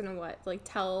he was gonna,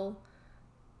 tell,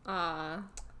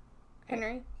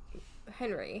 Henry?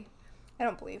 I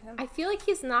don't believe him. I feel like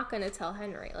he's not gonna tell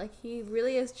Henry. Like, he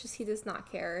really is just, he does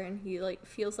not care, and he, like,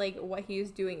 feels like what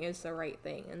he's doing is the right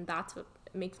thing, and that's what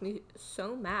makes me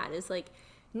so mad, is, like,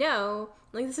 no,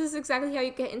 like, this is exactly how you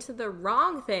get into the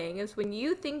wrong thing, is when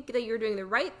you think that you're doing the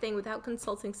right thing without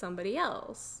consulting somebody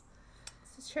else.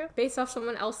 This is true. Based off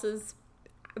someone else's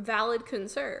valid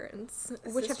concerds,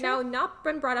 which have now not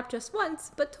been brought up just once,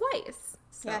 but twice.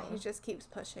 So. Yeah, he just keeps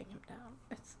pushing him down.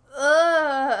 It's,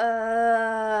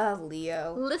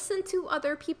 Leo. Listen to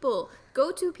other people.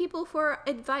 Go to people for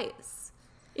advice.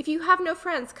 If you have no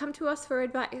friends, come to us for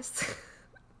advice.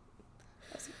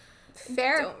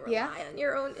 Fair. Don't rely on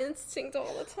your own instinct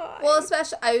all the time. Well,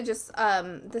 especially, I just,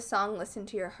 the song Listen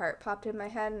to Your Heart popped in my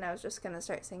head, and I was just going to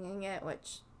start singing it,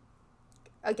 which,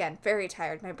 again, very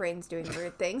tired. My brain's doing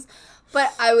weird things.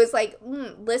 But I was like,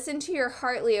 listen to your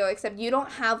heart, Leo, except you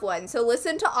don't have one. So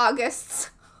listen to August's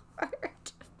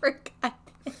heart for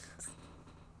guidance.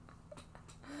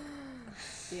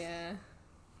 Yeah.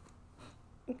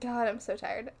 God, I'm so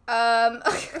tired.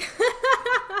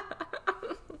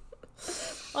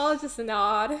 Oh, just a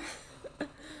nod.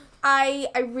 I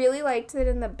really liked it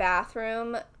in the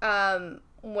bathroom.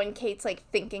 When Kate's like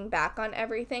thinking back on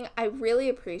everything, I really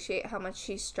appreciate how much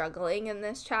she's struggling in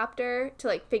this chapter to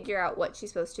like figure out what she's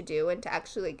supposed to do and to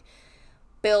actually like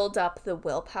build up the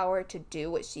willpower to do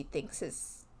what she thinks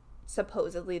is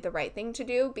supposedly the right thing to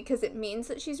do, because it means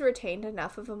that she's retained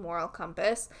enough of a moral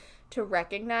compass to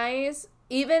recognize,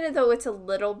 even though it's a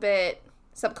little bit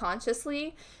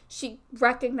subconsciously, she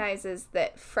recognizes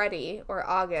that Freddie or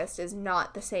August is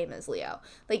not the same as Leo.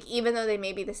 Like, even though they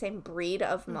may be the same breed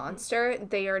of monster,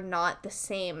 they are not the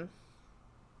same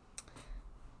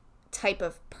type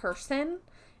of person.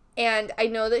 And I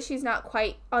know that she's not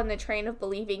quite on the train of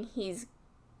believing he's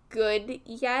good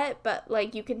yet, but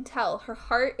like you can tell her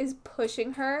heart is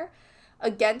pushing her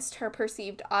against her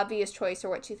perceived obvious choice or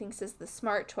what she thinks is the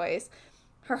smart choice.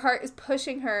 Her heart is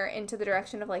pushing her into the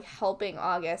direction of like helping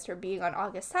August or being on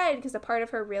August's side, because a part of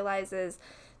her realizes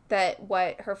that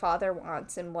what her father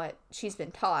wants and what she's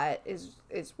been taught is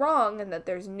wrong, and that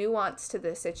there's nuance to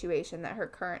this situation that her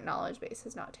current knowledge base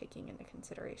is not taking into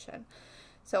consideration.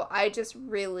 So I just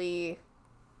really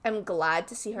am glad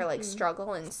to see her like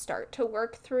struggle and start to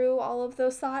work through all of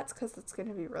those thoughts, because it's going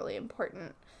to be really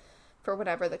important for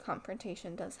whatever the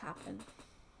confrontation does happen.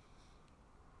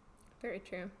 Very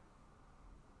true.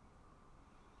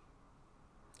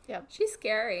 Yep. She's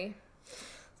scary.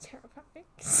 Terrifying.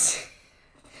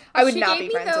 I would She not gave be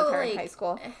me, friends though, with her in like, high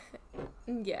school.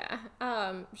 Yeah.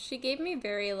 She gave me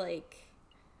very, like,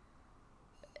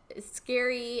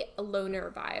 scary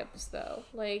loner vibes, though.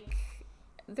 Like,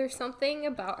 there's something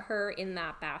about her in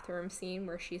that bathroom scene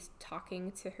where she's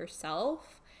talking to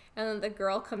herself, and then the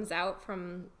girl comes out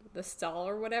from the stall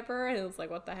or whatever, and it's like,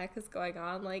 what the heck is going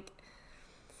on? Like,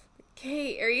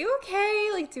 Kate, are you okay?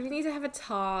 Like, do we need to have a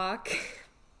talk?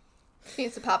 She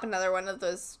needs to pop another one of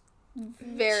those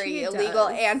very She illegal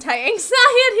does.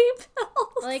 anti-anxiety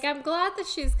pills. Like, I'm glad that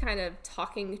she's kind of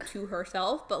talking to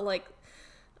herself, but, like,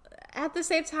 at the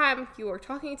same time, you are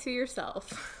talking to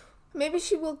yourself. Maybe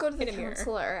she will go to the In a mirror.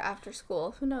 counselor after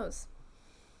school. Who knows?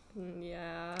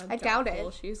 Yeah. I doubt it.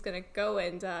 doubtful. She's going to go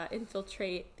and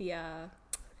infiltrate the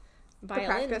The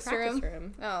violin practice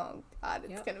room. Oh, God,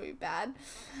 it's Yep. going to be bad.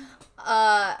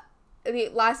 The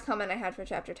last comment I had for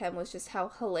chapter 10 was just how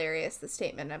hilarious the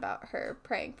statement about her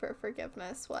praying for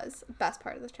forgiveness was. Best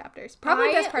part of the chapters.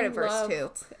 Probably best part of verse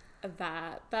 2.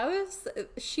 That was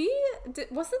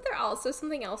wasn't there also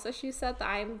something else that she said that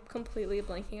I'm completely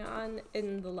blanking on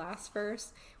in the last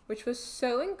verse, which was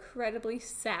so incredibly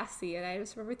sassy, and I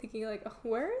just remember thinking, like,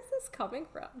 where is this coming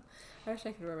from? I wish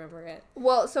I could remember it.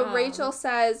 Well, so Rachel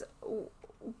says,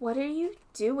 "What are you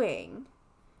doing?"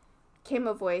 Came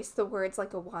a voice, the words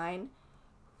like a whine.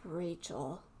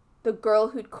 Rachel, the girl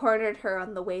who'd cornered her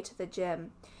on the way to the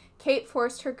gym. Kate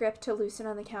forced her grip to loosen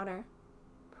on the counter.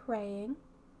 "Praying,"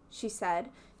 she said,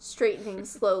 straightening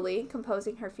slowly,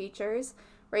 composing her features.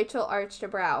 Rachel arched a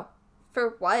brow. "For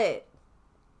what?"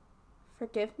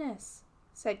 "Forgiveness,"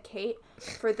 said Kate,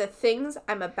 "for the things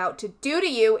I'm about to do to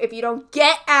you if you don't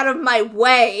get out of my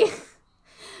way."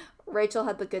 Rachel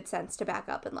had the good sense to back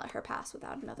up and let her pass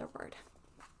without another word.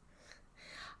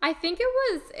 I think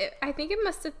it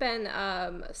must have been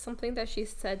something that she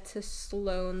said to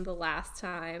Sloane the last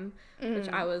time, which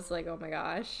I was like, oh my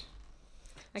gosh.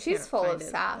 She's full of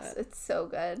sass. It's so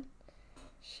good.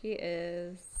 She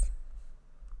is.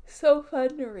 So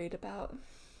fun to read about.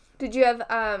 Did you have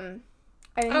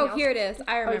anything else? Here it is.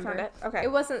 I you remember. found it? Okay.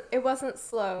 It wasn't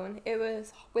Sloane. It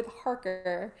was with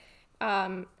Harker.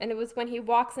 And it was when he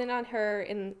walks in on her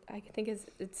in, I think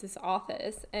it's his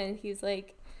office, and he's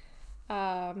like,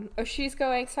 she's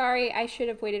going, "Sorry, I should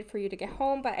have waited for you to get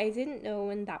home, but I didn't know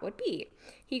when that would be."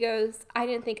 He goes, "I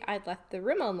didn't think I'd left the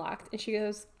room unlocked." And she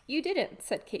goes, "You didn't,"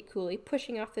 said Kate coolly,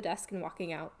 pushing off the desk and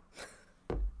walking out.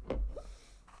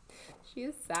 She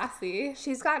is sassy.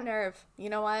 She's got nerve. You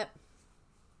know what?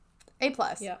 A+.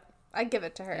 Yep. I give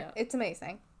it to her. Yep. It's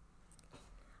amazing.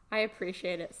 I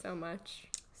appreciate it so much.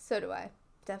 So do I.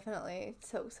 Definitely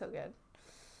so good.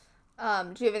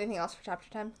 Do you have anything else for chapter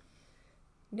 10?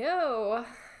 No,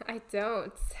 I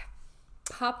don't.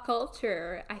 Pop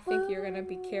culture. I think you're going to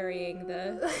be carrying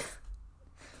this.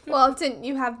 Well, didn't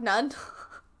you have none?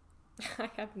 I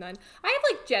have none. I have,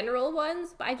 like, general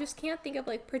ones, but I just can't think of,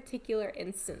 like, particular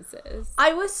instances.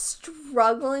 I was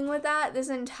struggling with that this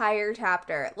entire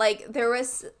chapter. Like,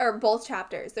 both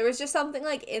chapters. There was just something,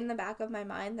 like, in the back of my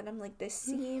mind that I'm like, this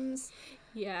seems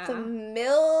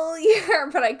familiar,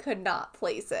 but I could not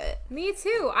place it. Me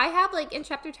too. I have, like, in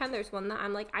chapter 10, there's one that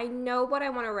I'm like, I know what I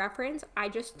want to reference. I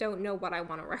just don't know what I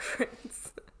want to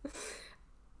reference.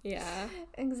 Yeah.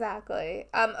 Exactly.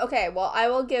 Okay, well, I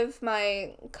will give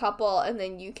my couple, and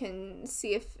then you can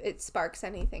see if it sparks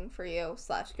anything for you,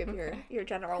 / give your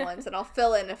general ones, and I'll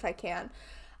fill in if I can.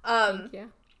 Thank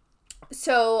you.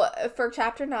 So, for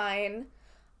chapter 9,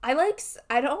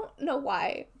 I don't know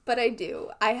why, but I do.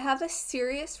 I have a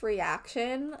serious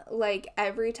reaction, like,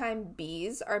 every time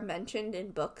bees are mentioned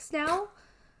in books now.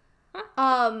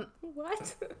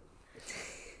 What?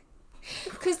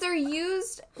 Because they're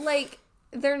used, like,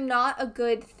 they're not a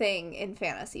good thing in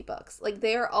fantasy books. Like,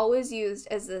 they are always used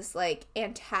as this, like,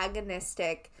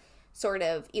 antagonistic sort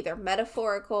of either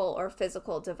metaphorical or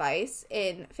physical device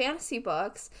in fantasy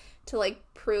books to, like,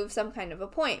 prove some kind of a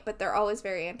point. But they're always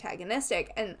very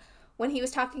antagonistic. And when he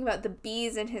was talking about the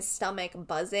bees in his stomach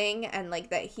buzzing and, like,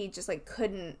 that he just, like,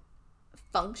 couldn't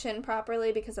function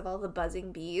properly because of all the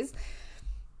buzzing bees,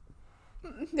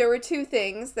 there were two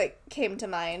things that came to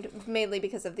mind, mainly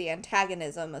because of the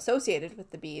antagonism associated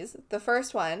with the bees. The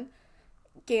first one,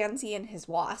 Gansey and his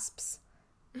wasps.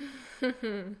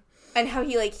 And how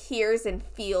he, like, hears and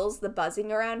feels the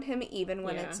buzzing around him even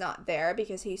when it's not there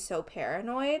because he's so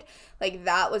paranoid. Like,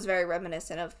 that was very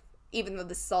reminiscent of, even though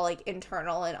this is all, like,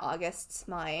 internal in August's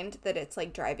mind, that it's,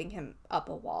 like, driving him up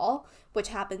a wall, which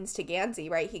happens to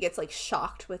Gansey, right? He gets, like,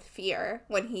 shocked with fear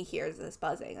when he hears this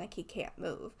buzzing. Like, he can't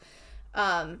move.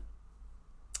 And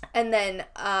then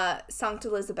Sancta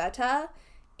Elisabetta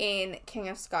in King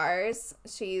of Scars,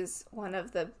 she's one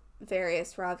of the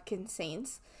various Ravkan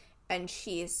saints, and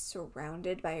she is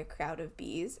surrounded by a crowd of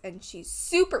bees, and she's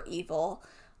super evil.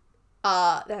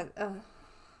 Minor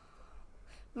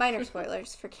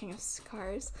spoilers for King of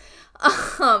Scars.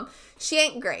 She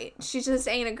ain't great. She just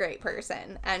ain't a great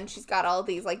person, and she's got all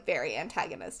these, like, very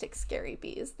antagonistic, scary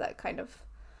bees that kind of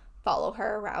follow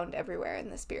her around everywhere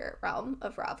in the spirit realm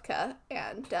of Ravka.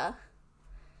 And,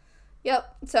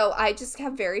 yep. So I just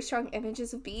have very strong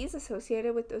images of bees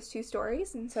associated with those two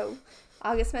stories. And so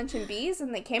August mentioned bees,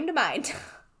 and they came to mind.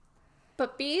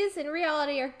 But bees, in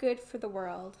reality, are good for the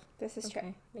world. This is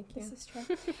true. Thank you. This is true.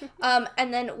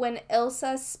 And then when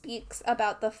Ilsa speaks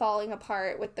about the falling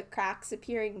apart with the cracks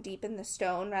appearing deep in the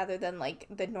stone rather than, like,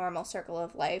 the normal circle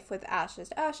of life with ashes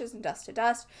to ashes and dust to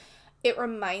dust, it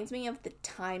reminds me of the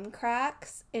time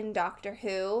cracks in Doctor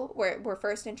Who, where we're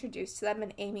first introduced to them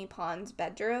in Amy Pond's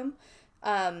bedroom,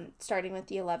 starting with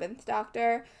the 11th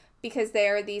Doctor, because they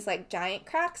are these, like, giant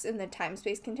cracks in the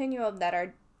time-space continuum that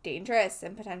are dangerous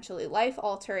and potentially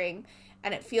life-altering,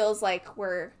 and it feels like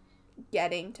we're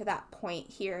getting to that point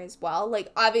here as well.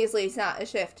 Like, obviously, it's not a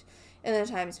shift in the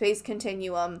time-space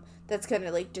continuum that's going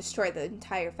to, like, destroy the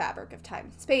entire fabric of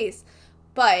time and space,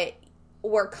 but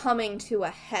we're coming to a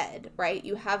head, right?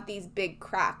 You have these big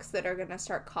cracks that are going to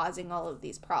start causing all of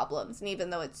these problems. And even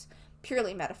though it's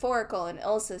purely metaphorical in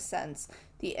Ilsa's sense,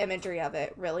 the imagery of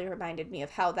it really reminded me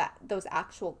of how those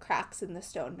actual cracks in the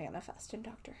stone manifest in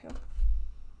Doctor Who.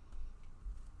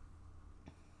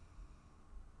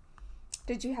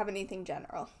 Did you have anything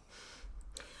general?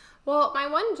 Well, my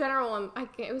one general one,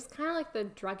 it was kind of like the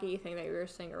druggy thing that you were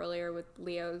saying earlier with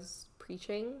Leo's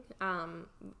preaching,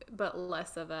 but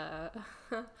less of a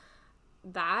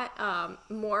that,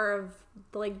 more of,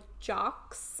 like,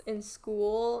 jocks in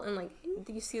school, and, like,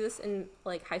 you see this in,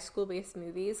 like, high school based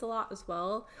movies a lot as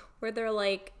well, where they're,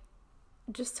 like,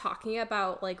 just talking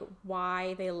about, like,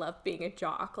 why they love being a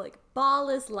jock, like, ball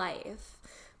is life,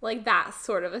 like, that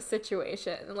sort of a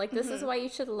situation, and, like, this is why you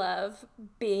should love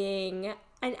being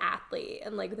an athlete,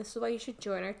 and, like, this is why you should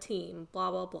join our team,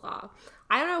 blah blah blah.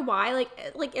 I don't know why,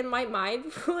 like in my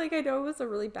mind, like, I know it was a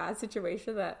really bad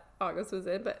situation that August was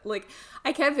in, but, like,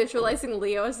 I kept visualizing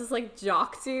Leo as this, like,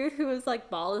 jock dude who was like,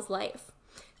 ball is life,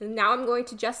 and now I'm going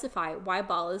to justify why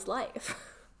ball is life.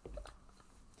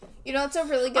 You know, it's a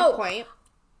really good point.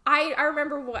 I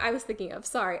remember what I was thinking of.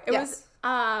 Sorry, it was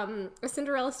a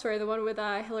Cinderella story, the one with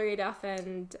Hilary Duff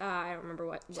and I don't remember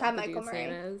what Chad the Michael dude's Murray.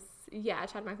 name is. Yeah,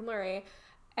 Chad Michael Murray.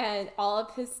 And all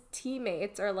of his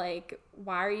teammates are like,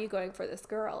 why are you going for this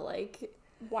girl? Like,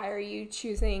 why are you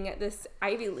choosing this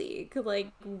Ivy League?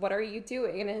 Like, what are you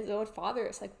doing? And his own father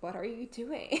is like, what are you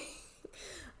doing?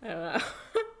 I don't know.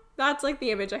 That's, like,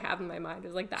 the image I have in my mind.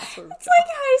 Is like, that sort of It's like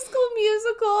High School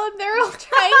Musical, and they're all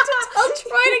trying to tell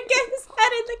Troy to get his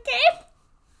head in the game.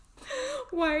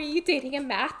 Why are you dating a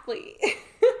mathlete?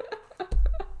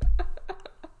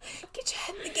 Get your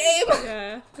head in the game.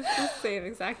 Yeah, it's the same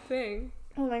exact thing.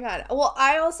 Oh my god. Well,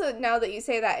 I also, now that you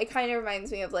say that, it kind of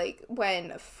reminds me of, like,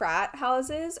 when frat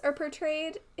houses are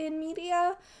portrayed in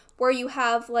media, where you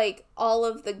have, like, all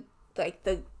of the, like,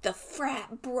 the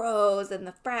frat bros and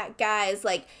the frat guys,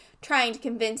 like, trying to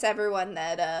convince everyone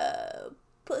that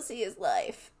pussy is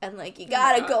life. And, like, you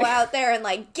gotta go out there and,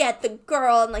 like, get the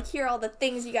girl and, like, here are all the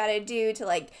things you gotta do to,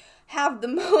 like, have the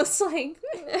most, like,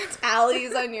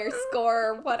 tallies on your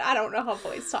score or what. I don't know how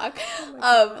boys talk.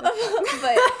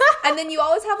 But, and then you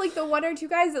always have, like, the one or two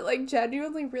guys that, like,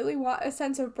 genuinely really want a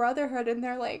sense of brotherhood, and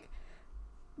they're like,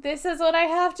 this is what I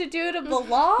have to do to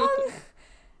belong?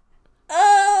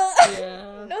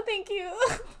 Yeah. No, thank you.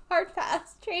 Hard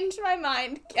pass. Changed my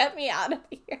mind. Get me out of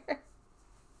here.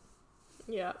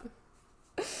 Yeah.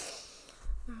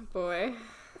 Oh, boy.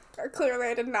 Clearly,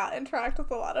 I did not interact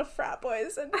with a lot of frat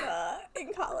boys in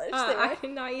college.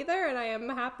 I'm not either, and I am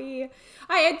happy.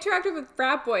 I interacted with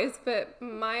frat boys, but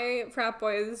my frat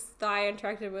boys that I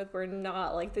interacted with were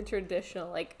not, like, the traditional,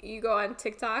 like, you go on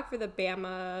TikTok for the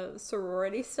Bama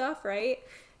sorority stuff, right?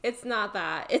 It's not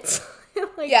that. It's,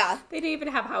 like, yeah. They didn't even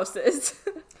have houses.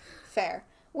 Fair.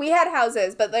 We had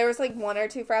houses, but there was, like, one or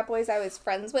two frat boys I was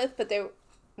friends with, but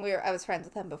I was friends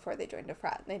with them before they joined a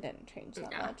frat, and they didn't change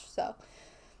that much, so...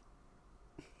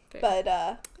 Fair.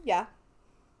 But, yeah.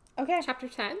 Okay. Chapter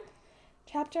 10?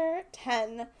 Chapter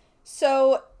 10.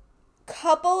 So,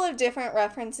 couple of different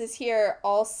references here,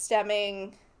 all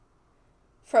stemming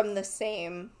from the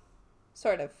same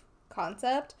sort of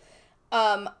concept.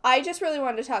 I just really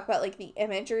wanted to talk about, like, the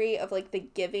imagery of, like, the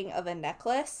giving of a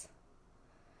necklace.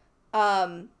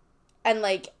 And,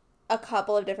 like, a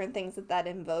couple of different things that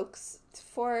invokes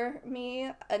for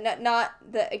me. Not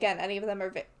that, again, any of them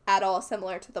are at all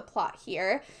similar to the plot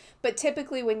here, but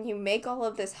typically when you make all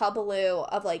of this hullabaloo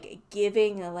of, like,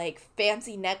 giving a, like,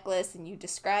 fancy necklace and you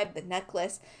describe the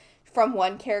necklace from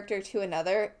one character to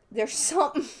another, there's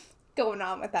something going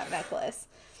on with that necklace,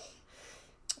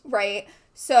 right?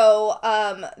 So,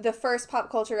 the first pop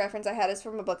culture reference I had is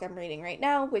from a book I'm reading right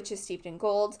now, which is Steeped in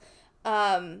Gold,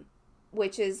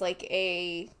 which is, like,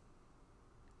 a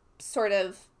sort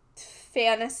of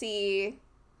fantasy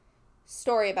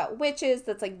story about witches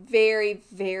that's, like, very,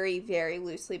 very, very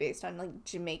loosely based on, like,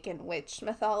 Jamaican witch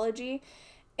mythology.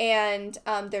 And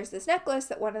there's this necklace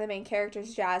that one of the main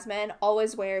characters, Jasmine,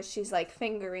 always wears. She's, like,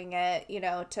 fingering it, you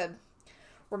know, to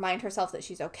remind herself that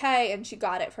she's okay. And she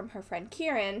got it from her friend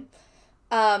Kieran,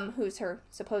 who's her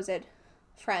supposed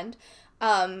friend,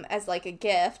 as, like, a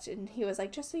gift. And he was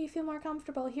like, just so you feel more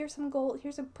comfortable, here's some gold,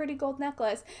 here's a pretty gold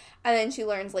necklace. And then she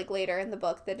learns, like, later in the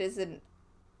book that is an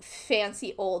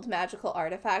fancy old magical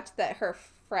artifact that her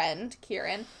friend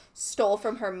Kieran stole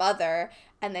from her mother,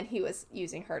 and then he was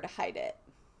using her to hide it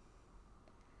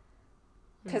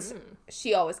because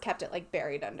she always kept it, like,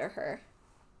 buried under her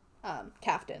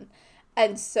caftan.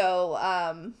 And so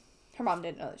her mom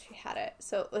didn't know that she had it,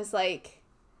 so it was like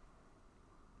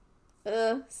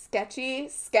sketchy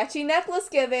necklace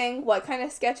giving. What kind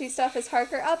of sketchy stuff is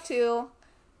Harker up to?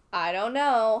 I don't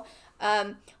know.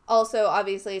 Also,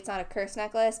 obviously, it's not a cursed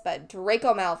necklace, but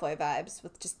Draco Malfoy vibes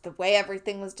with just the way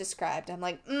everything was described. I'm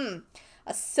like,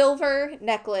 a silver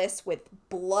necklace with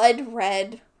blood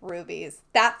red rubies.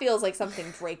 That feels like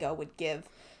something Draco would give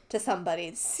to somebody.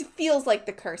 It feels like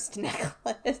the cursed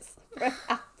necklace for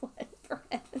Half-Blood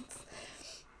Prince.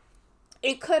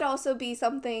 It could also be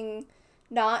something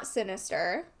not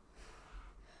sinister,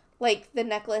 like the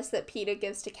necklace that Peeta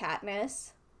gives to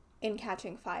Katniss in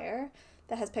Catching Fire,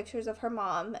 that has pictures of her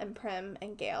mom and Prim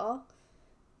and Gale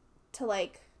to,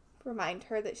 like, remind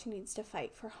her that she needs to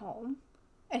fight for home.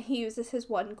 And he uses his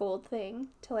one gold thing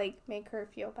to, like, make her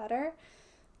feel better.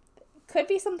 Could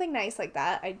be something nice like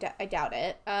that. I doubt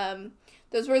it.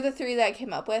 Those were the three that I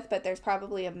came up with, but there's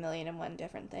probably 1,000,001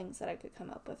 different things that I could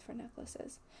come up with for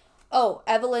necklaces. Oh,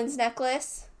 Evelyn's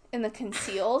necklace in the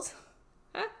Concealed.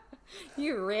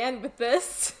 You ran with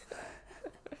this.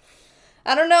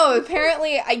 I don't know.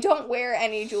 Apparently, I don't wear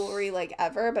any jewelry, like,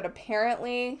 ever, but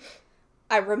apparently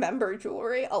I remember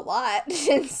jewelry a lot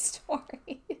in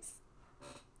stories.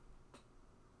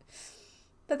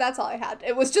 But that's all I had.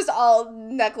 It was just all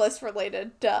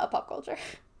necklace-related pop culture.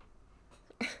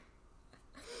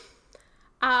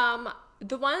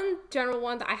 The one general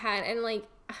one that I had, and, like,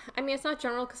 I mean, it's not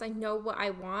general because I know what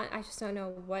I want. I just don't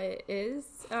know what it is.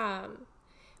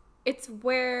 It's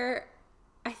where...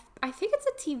 I think it's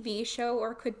a TV show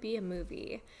or it could be a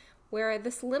movie where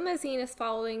this limousine is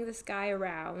following this guy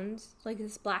around, like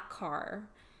this black car,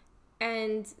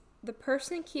 and the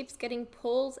person keeps getting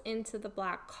pulled into the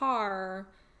black car,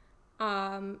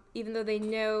 even though they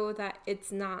know that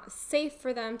it's not safe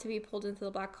for them to be pulled into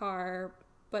the black car,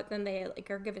 but then they,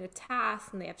 like, are given a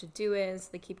task and they have to do it, and so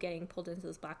they keep getting pulled into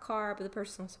this black car, but the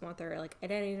person doesn't want their, like,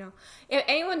 identity to know. If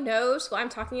anyone knows what I'm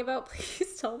talking about,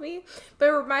 please tell me. But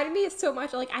it reminded me so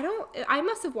much, like, I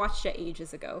must have watched it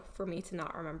ages ago for me to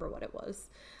not remember what it was.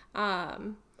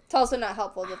 It's also not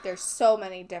helpful that there's so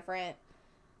many different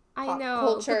I know,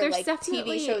 culture, but there's like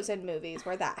definitely TV shows and movies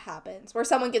where that happens, where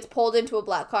someone gets pulled into a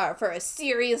black car for a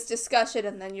serious discussion,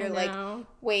 and then you're like,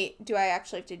 wait, do I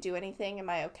actually have to do anything? Am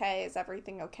I okay? Is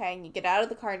everything okay? And you get out of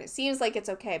the car and it seems like it's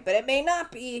okay, but it may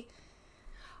not be.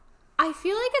 I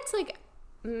feel like it's like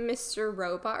Mr.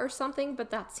 Robot or something, but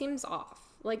that seems off.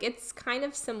 Like, it's kind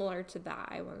of similar to that,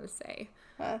 I want to say.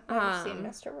 I've never seen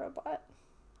Mr. Robot.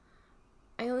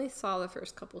 I only saw the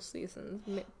first couple seasons,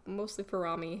 mostly for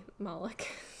Rami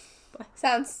Malek. But.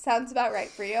 Sounds about right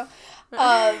for you.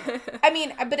 I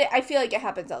mean, but I feel like it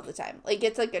happens all the time. Like,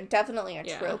 it's like definitely a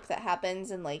trope that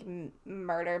happens in like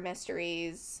murder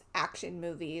mysteries, action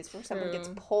movies, where someone gets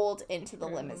pulled into the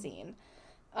limousine,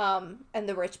 and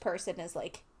the rich person is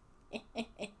like,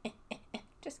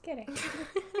 just kidding,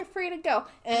 you're free to go,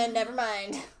 and never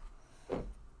mind.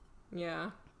 Yeah.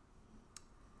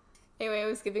 Anyway, it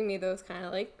was giving me those kind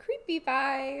of like creepy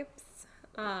vibes.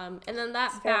 And then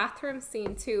that bathroom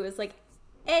scene too is like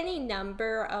any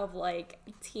number of like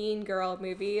teen girl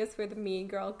movies where the mean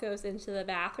girl goes into the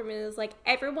bathroom and is like,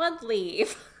 everyone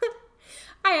leave.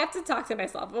 I have to talk to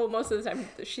myself. Well, most of the time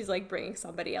she's like bringing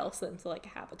somebody else in to like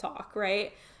have a talk,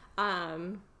 right?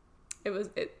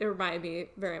 It reminded me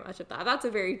very much of that. That's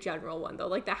a very general one though.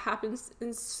 Like that happens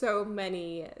in so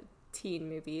many teen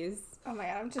movies. Oh my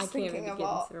god, I'm just thinking of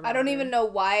all. I don't even know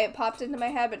why it popped into my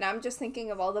head, but now I'm just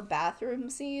thinking of all the bathroom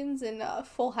scenes in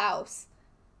Full House.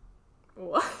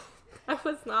 What? I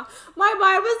was not. My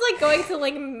mind was like going to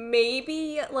like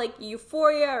maybe like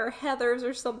Euphoria or Heathers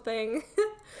or something.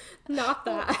 Not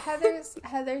that.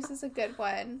 Heathers is a good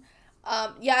one.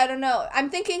 Yeah, I don't know.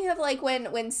 I'm thinking of like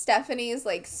when Stephanie's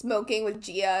like smoking with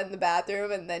Gia in the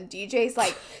bathroom, and then DJ's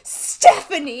like,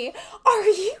 Stephanie, are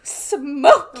you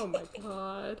smoking? Oh my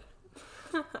god.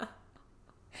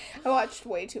 I watched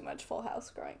way too much Full House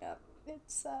growing up.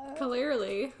 It's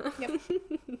clearly. Yep.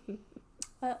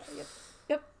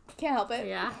 Yep. Can't help it.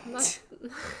 Yeah.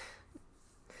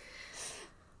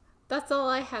 That's all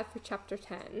I had for chapter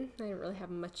 10. I didn't really have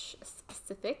much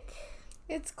specific.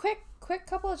 It's quick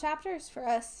couple of chapters for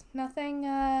us. Nothing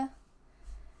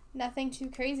too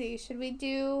crazy. Should we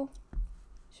do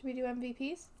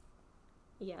MVPs?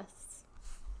 Yes.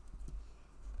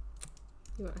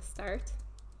 You want to start?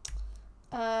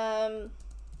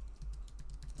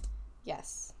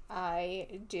 Yes, I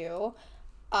do.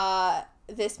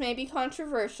 This may be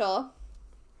controversial.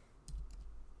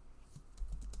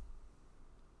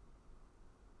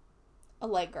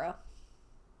 Allegra.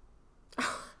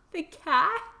 The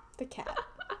cat? The cat.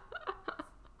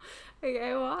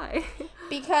 Okay, why?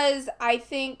 Because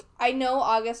I know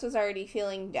August was already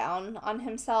feeling down on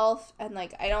himself, and,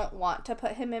 like, I don't want to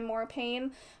put him in more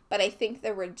pain, but I think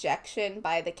the rejection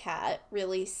by the cat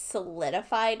really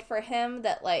solidified for him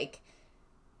that, like,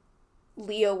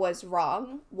 Leo was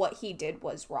wrong. What he did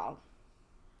was wrong.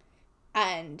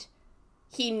 And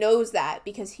he knows that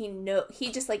because he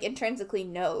just, like, intrinsically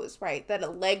knows, right, that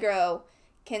Allegro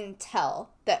can tell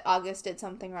that August did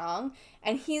something wrong,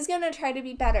 and he's going to try to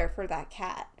be better for that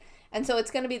cat. And so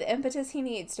it's going to be the impetus he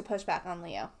needs to push back on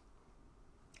Leo.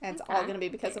 And it's all going to be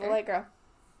because of Allegro.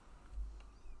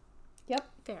 Yep.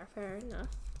 Fair enough.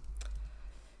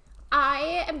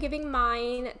 I am giving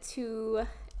mine to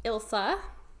Ilsa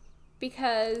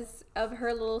because of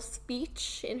her little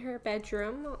speech in her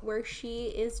bedroom where she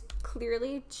is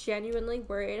clearly genuinely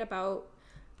worried about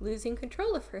losing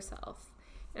control of herself.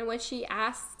 And when she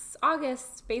asks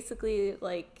August, basically,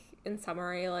 like, in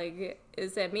summary, like,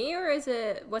 is it me or is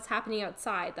it what's happening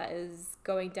outside that is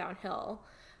going downhill?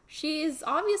 She's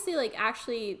obviously, like,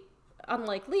 actually,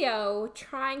 unlike Leo,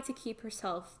 trying to keep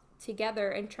herself together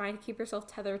and trying to keep herself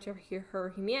tethered to her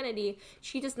humanity.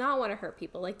 She does not want to hurt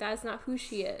people. Like, that is not who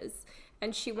she is.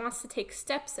 And she wants to take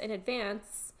steps in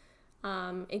advance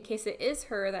in case it is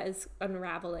her that is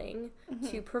unraveling,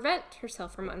 to prevent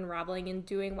herself from unraveling and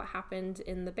doing what happened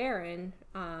in the Baron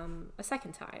a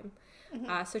second time.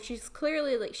 So she's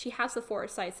clearly, like, she has the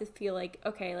foresight to feel like,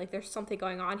 okay, like, there's something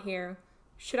going on here.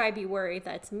 Should I be worried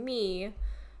that it's me?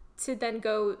 To then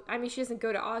go, I mean, she doesn't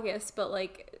go to August, but,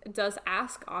 like, does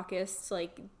ask August,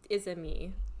 like, is it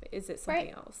me? Is it something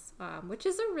else? Which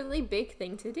is a really big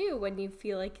thing to do when you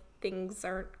feel like things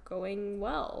aren't going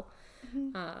well.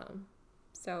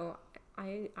 So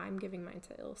I'm giving mine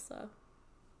to Ilsa.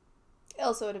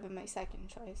 Ilsa would have been my second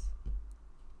choice.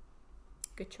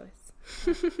 Good choice.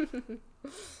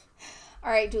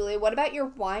 All right, Julie, what about your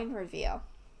wine review?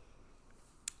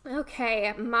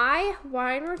 Okay, my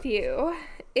wine review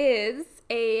is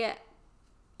a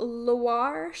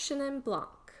Loire Chenin Blanc,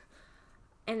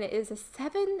 and it is a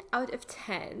 7 out of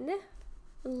 10.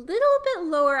 A little bit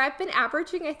lower. I've been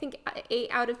averaging, I think, 8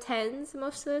 out of 10s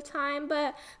most of the time,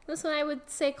 but this one I would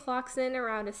say clocks in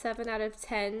around a 7 out of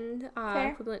 10,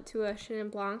 equivalent to a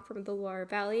Chenin Blanc from the Loire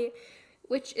Valley,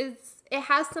 which is, it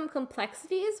has some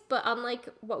complexities, but unlike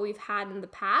what we've had in the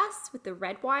past with the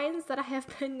red wines that I have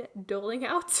been doling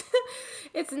out,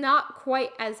 it's not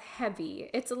quite as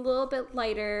heavy. It's a little bit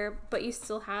lighter, but you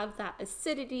still have that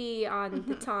acidity on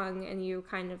the tongue, and you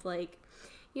kind of like,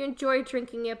 you enjoy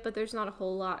drinking it, but there's not a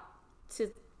whole lot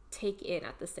to take in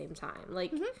at the same time.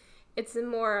 Like, it's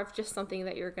more of just something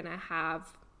that you're going to have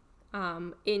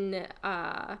in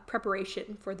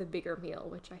preparation for the bigger meal,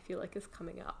 which I feel like is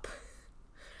coming up.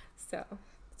 So,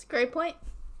 it's a great point.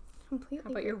 Completely.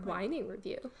 How about your whining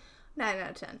review? 9 out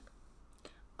of 10.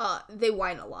 They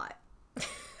whine a lot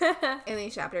in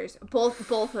these chapters.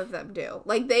 Both of them do.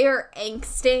 Like, they are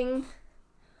angsting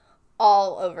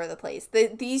all over the place.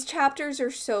 These chapters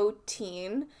are so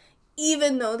teen,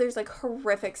 even though there's like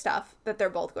horrific stuff that they're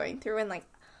both going through, and like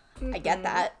I get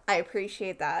that, I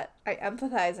appreciate that, I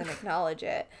empathize and acknowledge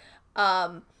it,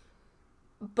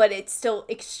 but it's still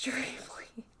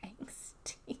extremely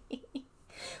angsty.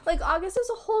 Like, August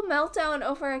is a whole meltdown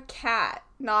over a cat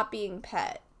not being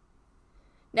pet.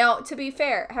 Now, to be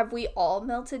fair, have we all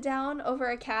melted down over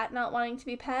a cat not wanting to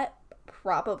be pet?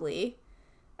 Probably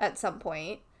at some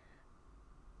point.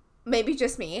 Maybe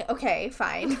just me. Okay,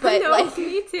 fine. But no, like,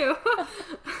 me too.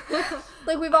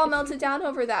 like, we've all melted down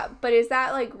over that. But is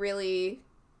that like really,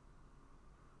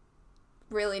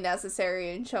 really necessary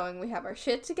in showing we have our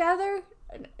shit together?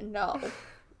 No.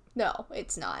 No,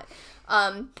 it's not.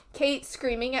 Kate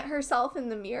screaming at herself in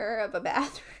the mirror of a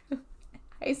bathroom in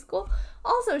high school.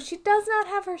 Also, she does not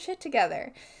have her shit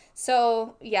together.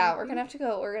 So yeah, we're gonna have to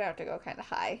go kind of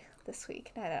high this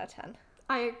week. 9 out of 10.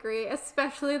 I agree,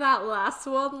 especially that last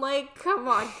one. Like, come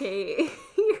on, Kate.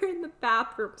 You're in the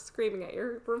bathroom screaming at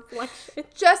your reflection.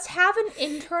 Just have an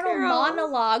internal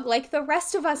monologue like the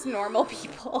rest of us normal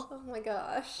people. Oh my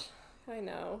gosh. I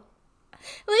know.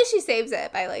 At least she saves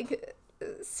it by, like,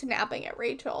 snapping at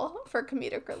Rachel for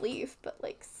comedic relief, but,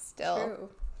 like, still. True.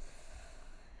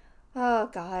 Oh,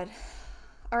 God.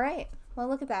 All right. Well,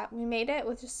 look at that. We made it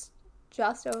with just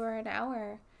over an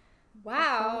hour.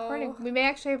 Wow. Recording. We may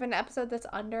actually have an episode that's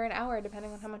under an hour,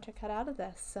 depending on how much I cut out of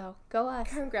this. So, go us.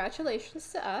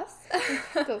 Congratulations to us.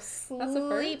 Go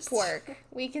sleep work.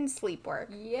 We can sleep work.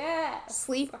 Yes.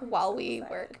 Sleep while we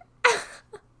work. It's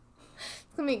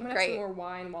going to be great. Have some more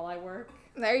wine while I work.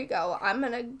 There you go. I'm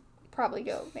going to probably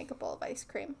go make a bowl of ice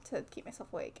cream to keep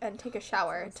myself awake and take a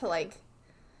shower to, like,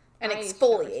 and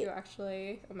exfoliate. Too,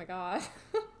 actually. Oh my god.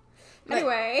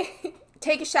 Anyway.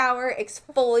 Take a shower,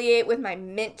 exfoliate with my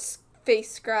mint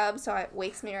face scrub so it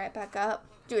wakes me right back up.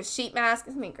 Do a sheet mask.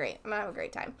 It's going to be great. I'm going to have a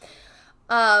great time.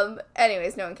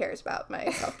 Anyways, no one cares about my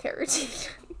self-care routine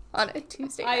on a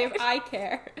Tuesday night. I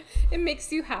care. It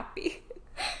makes you happy.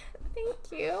 Thank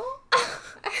you.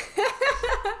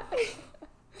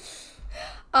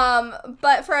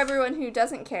 But for everyone who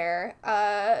doesn't care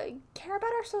about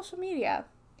our social media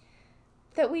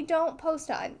that we don't post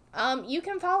on, you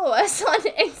can follow us on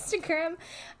Instagram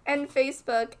and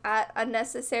Facebook at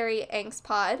Unnecessary Angst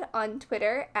Pod, on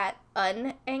Twitter at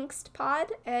UnAngstPod,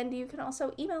 and you can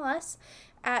also email us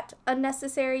at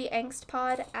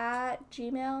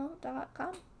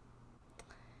unnecessaryangstpod@gmail.com.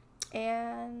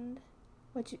 And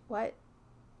what?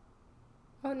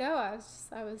 Oh no, I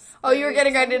was. Oh, you were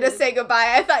getting ready to say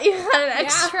goodbye. I thought you had an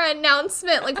extra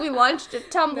announcement, like we launched a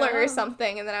Tumblr or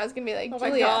something, and then I was gonna be like, oh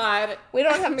Julia, my god, we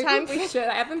don't have time for shit.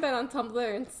 I haven't been on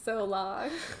Tumblr in so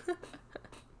long.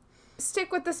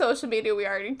 Stick with the social media we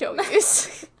already don't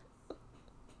use.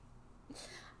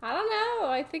 I don't know.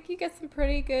 I think you get some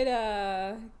pretty good.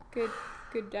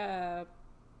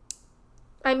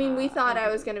 I mean, we thought I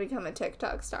was going to become a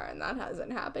TikTok star, and that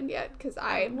hasn't happened yet, because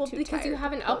because you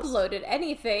haven't uploaded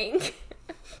anything.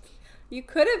 You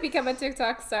could have become a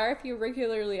TikTok star if you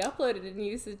regularly uploaded and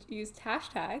used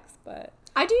hashtags, but...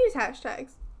 I do use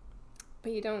hashtags.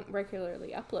 But you don't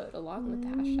regularly upload along with the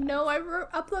hashtags. No, I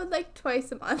upload like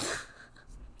twice a month.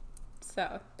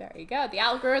 So, there you go. The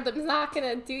algorithm's not going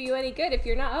to do you any good if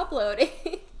you're not uploading.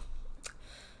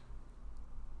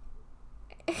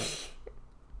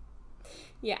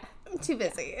 Yeah. I'm too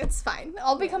busy. Yeah. It's fine.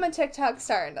 I'll become a TikTok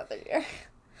star another year.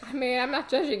 I mean, I'm not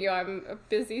judging you. I'm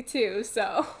busy too,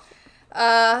 so.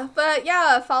 But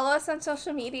yeah, follow us on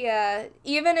social media.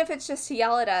 Even if it's just to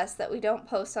yell at us that we don't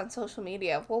post on social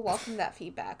media, we'll welcome that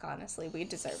feedback, honestly. We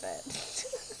deserve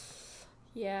it.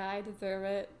 Yeah, I deserve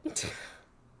it.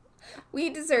 We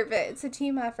deserve it. It's a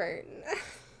team effort.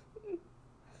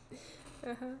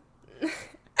 Uh-huh.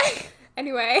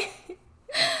 Anyway.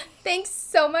 Thanks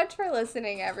so much for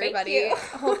listening, everybody. Thank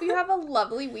you. Hope you have a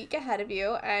lovely week ahead of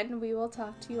you, and we will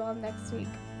talk to you all next week.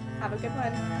 Have a good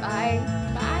one. Bye.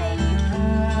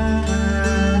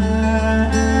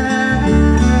 Bye.